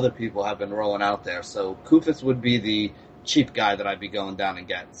lot of other people have been rolling out there. So Koufos would be the cheap guy that I'd be going down and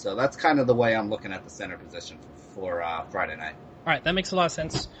getting. So that's kind of the way I'm looking at the center position for Friday night. All right, that makes a lot of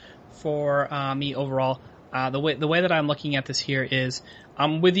sense for me overall. The way that I'm looking at this here is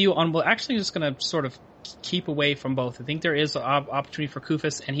I'm with you on. Well, actually, just going to sort of keep away from both. I think there is an opportunity for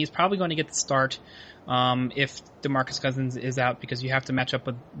Koufos, and he's probably going to get the start if DeMarcus Cousins is out, because you have to match up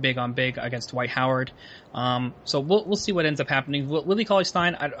with big on big against Dwight Howard. So we'll see what ends up happening. Willie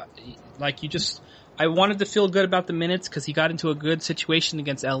Cauley-Stein, I I wanted to feel good about the minutes because he got into a good situation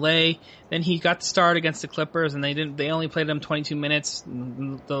against LA. Then he got to start against the Clippers, and they only played him 22 minutes.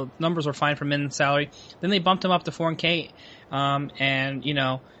 The numbers were fine for minimum salary. Then they bumped him up to $4K, and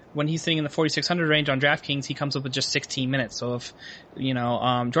when he's sitting in the 4,600 range on DraftKings, he comes up with just 16 minutes. So if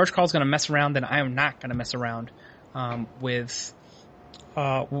George Karl's going to mess around, then I am not going to mess around with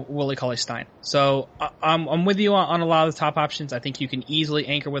Willie Cauley-Stein. So I'm with you on a lot of the top options. I think you can easily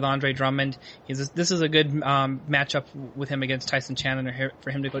anchor with Andre Drummond. This is a good matchup with him against Tyson Chandler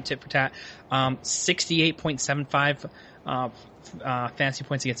for him to go tit for tat. 68.75 fantasy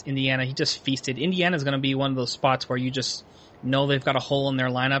points against Indiana. He just feasted. Indiana's going to be one of those spots where you just know they've got a hole in their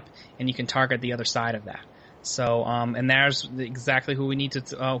lineup and you can target the other side of that. So, and there's exactly who we need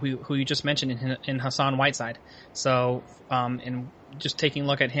to, who you just mentioned in Hassan Whiteside. So, and just taking a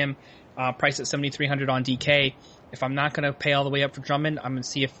look at him, priced at 7,300 on DK. If I'm not going to pay all the way up for Drummond, I'm going to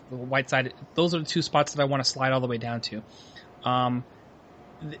see if Whiteside, those are the two spots that I want to slide all the way down to. And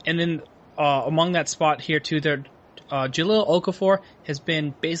then, among that spot here too, there, Jahlil Okafor has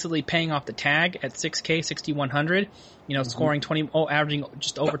been basically paying off the tag at 6K, 6,100, scoring averaging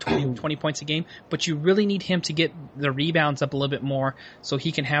just over 20 points a game. But you really need him to get the rebounds up a little bit more so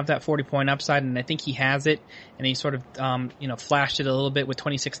he can have that 40-point upside. And I think he has it. And he sort of, flashed it a little bit with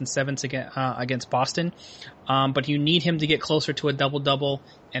 26 and 7s against Boston. But you need him to get closer to a double-double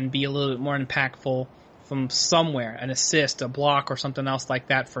and be a little bit more impactful from somewhere, an assist, a block, or something else like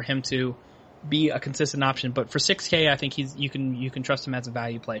that for him to be a consistent option. But for 6K, I think you can trust him as a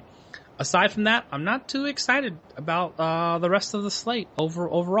value play. Aside from that, I'm not too excited about the rest of the slate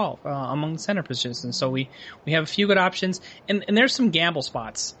overall among the center positions. And so we have a few good options, and there's some gamble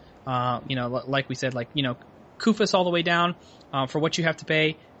spots. Like we said, Kufus all the way down for what you have to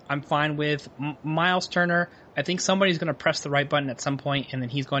pay. I'm fine with Miles Turner. I think somebody's going to press the right button at some point, and then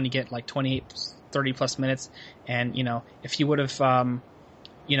he's going to get like 28, 30 plus minutes. And if he would have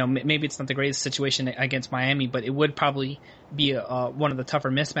maybe it's not the greatest situation against Miami, but it would probably be one of the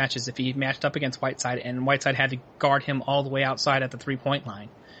tougher mismatches if he matched up against Whiteside, and Whiteside had to guard him all the way outside at the 3-point line.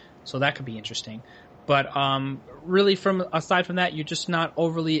 So that could be interesting. But really, aside from that, you're just not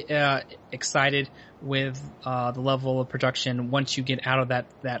overly excited with the level of production once you get out of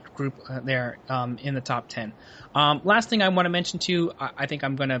that group there in the top 10. Last thing I want to mention too, I think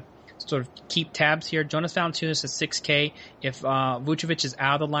I'm going to sort of keep tabs here. Jonas Valanciunas is 6K. If Vucevic is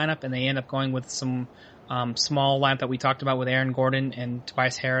out of the lineup and they end up going with some small lineup that we talked about with Aaron Gordon and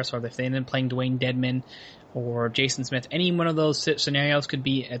Tobias Harris, or if they end up playing Dwayne Dedmon or Jason Smith, any one of those scenarios could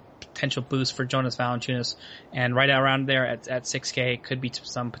be a potential boost for Jonas Valanciunas. And right around there at 6K could be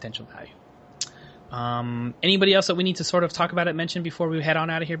some potential value. Anybody else that we need to sort of talk about mention before we head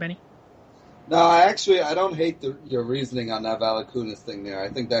on out of here, Benny? No, I don't hate your reasoning on that Valanciunas thing there. I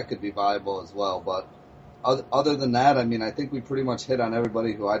think that could be viable as well. But other than that, I think we pretty much hit on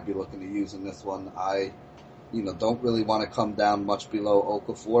everybody who I'd be looking to use in this one. I, don't really want to come down much below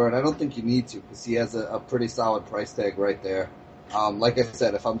Okafor, and I don't think you need to because he has a pretty solid price tag right there. Like I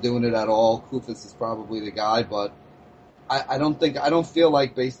said, if I'm doing it at all, Kufus is probably the guy, but I don't feel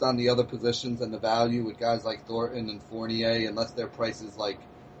like based on the other positions and the value with guys like Thornton and Fournier, unless their prices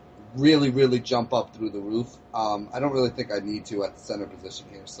really, really jump up through the roof. I don't really think I need to at the center position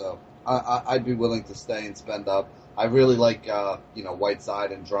here, so I'd be willing to stay and spend up. I really like,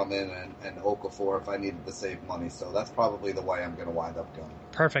 Whiteside and Drummond and Okafor if I needed to save money, so that's probably the way I'm going to wind up going.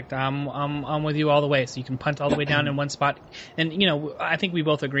 Perfect. I'm with you all the way, so you can punt all the way down in one spot. And, I think we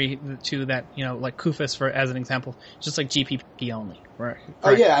both agree, too, that, like Kufus, as an example, just like GPP only. Right?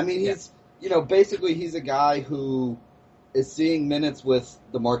 Oh, yeah, he's, basically he's a guy who is seeing minutes with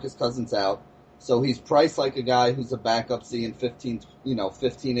DeMarcus Cousins out. So he's priced like a guy who's a backup seeing 15,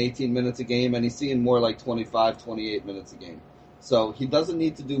 18 minutes a game, and he's seeing more like 25, 28 minutes a game. So he doesn't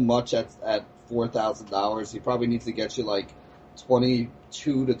need to do much at $4,000. He probably needs to get you like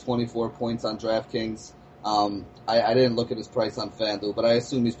 22 to 24 points on DraftKings. I didn't look at his price on FanDuel, but I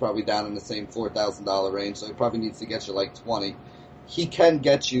assume he's probably down in the same $4,000 range, so he probably needs to get you like 20. He can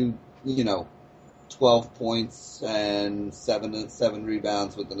get you, 12 points and seven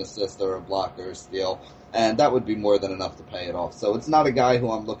rebounds with an assist or a block or a steal, and that would be more than enough to pay it off. So it's not a guy who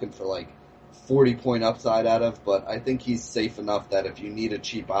I'm looking for like 40-point upside out of, but I think he's safe enough that if you need a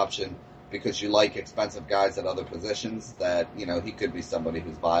cheap option because you like expensive guys at other positions, that he could be somebody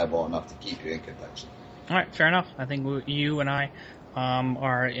who's viable enough to keep you in contention. All right, fair enough. I think you and I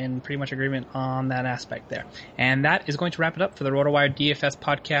are in pretty much agreement on that aspect there. And that is going to wrap it up for the RotoWire DFS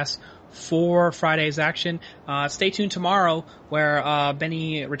podcast for Friday's action. Stay tuned tomorrow where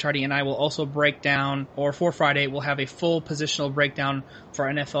Benny Ricciardi and I will also break down, or for Friday, we'll have a full positional breakdown for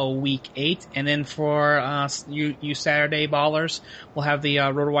NFL Week 8. And then for you Saturday ballers, we'll have the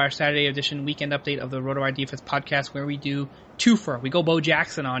RotoWire Saturday edition weekend update of the RotoWire Defense podcast where we do twofer. We go Bo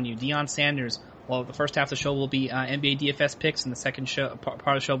Jackson on you, Deion Sanders. Well, the first half of the show will be NBA DFS picks, and the second part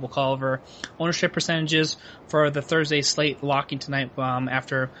of the show will cover ownership percentages for the Thursday slate locking tonight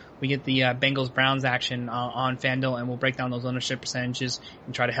after we get the Bengals-Browns action on FanDuel, and we'll break down those ownership percentages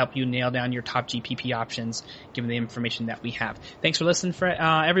and try to help you nail down your top GPP options given the information that we have. Thanks for listening,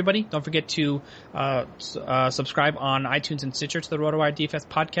 everybody. Don't forget to subscribe on iTunes and Stitcher to the RotoWire DFS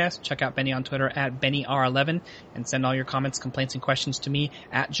podcast. Check out Benny on Twitter at BennyR11, and send all your comments, complaints, and questions to me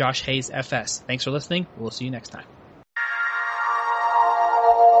at JoshHayesFS. Thanks for listening. We'll see you next time.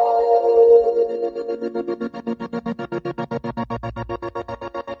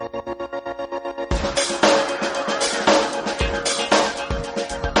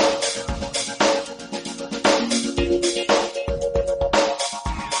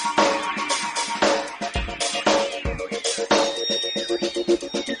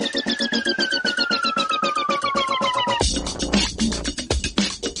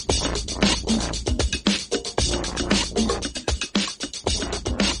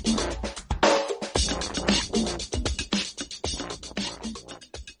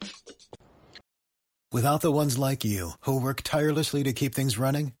 Without the ones like you, who work tirelessly to keep things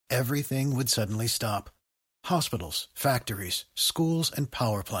running, everything would suddenly stop. Hospitals, factories, schools, and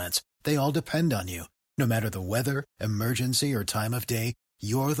power plants, they all depend on you. No matter the weather, emergency, or time of day,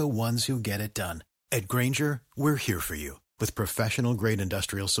 you're the ones who get it done. At Grainger, we're here for you with professional-grade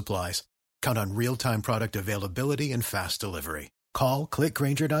industrial supplies. Count on real-time product availability and fast delivery. Call, click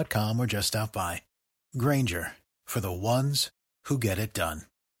Grainger.com, or just stop by. Grainger, for the ones who get it done.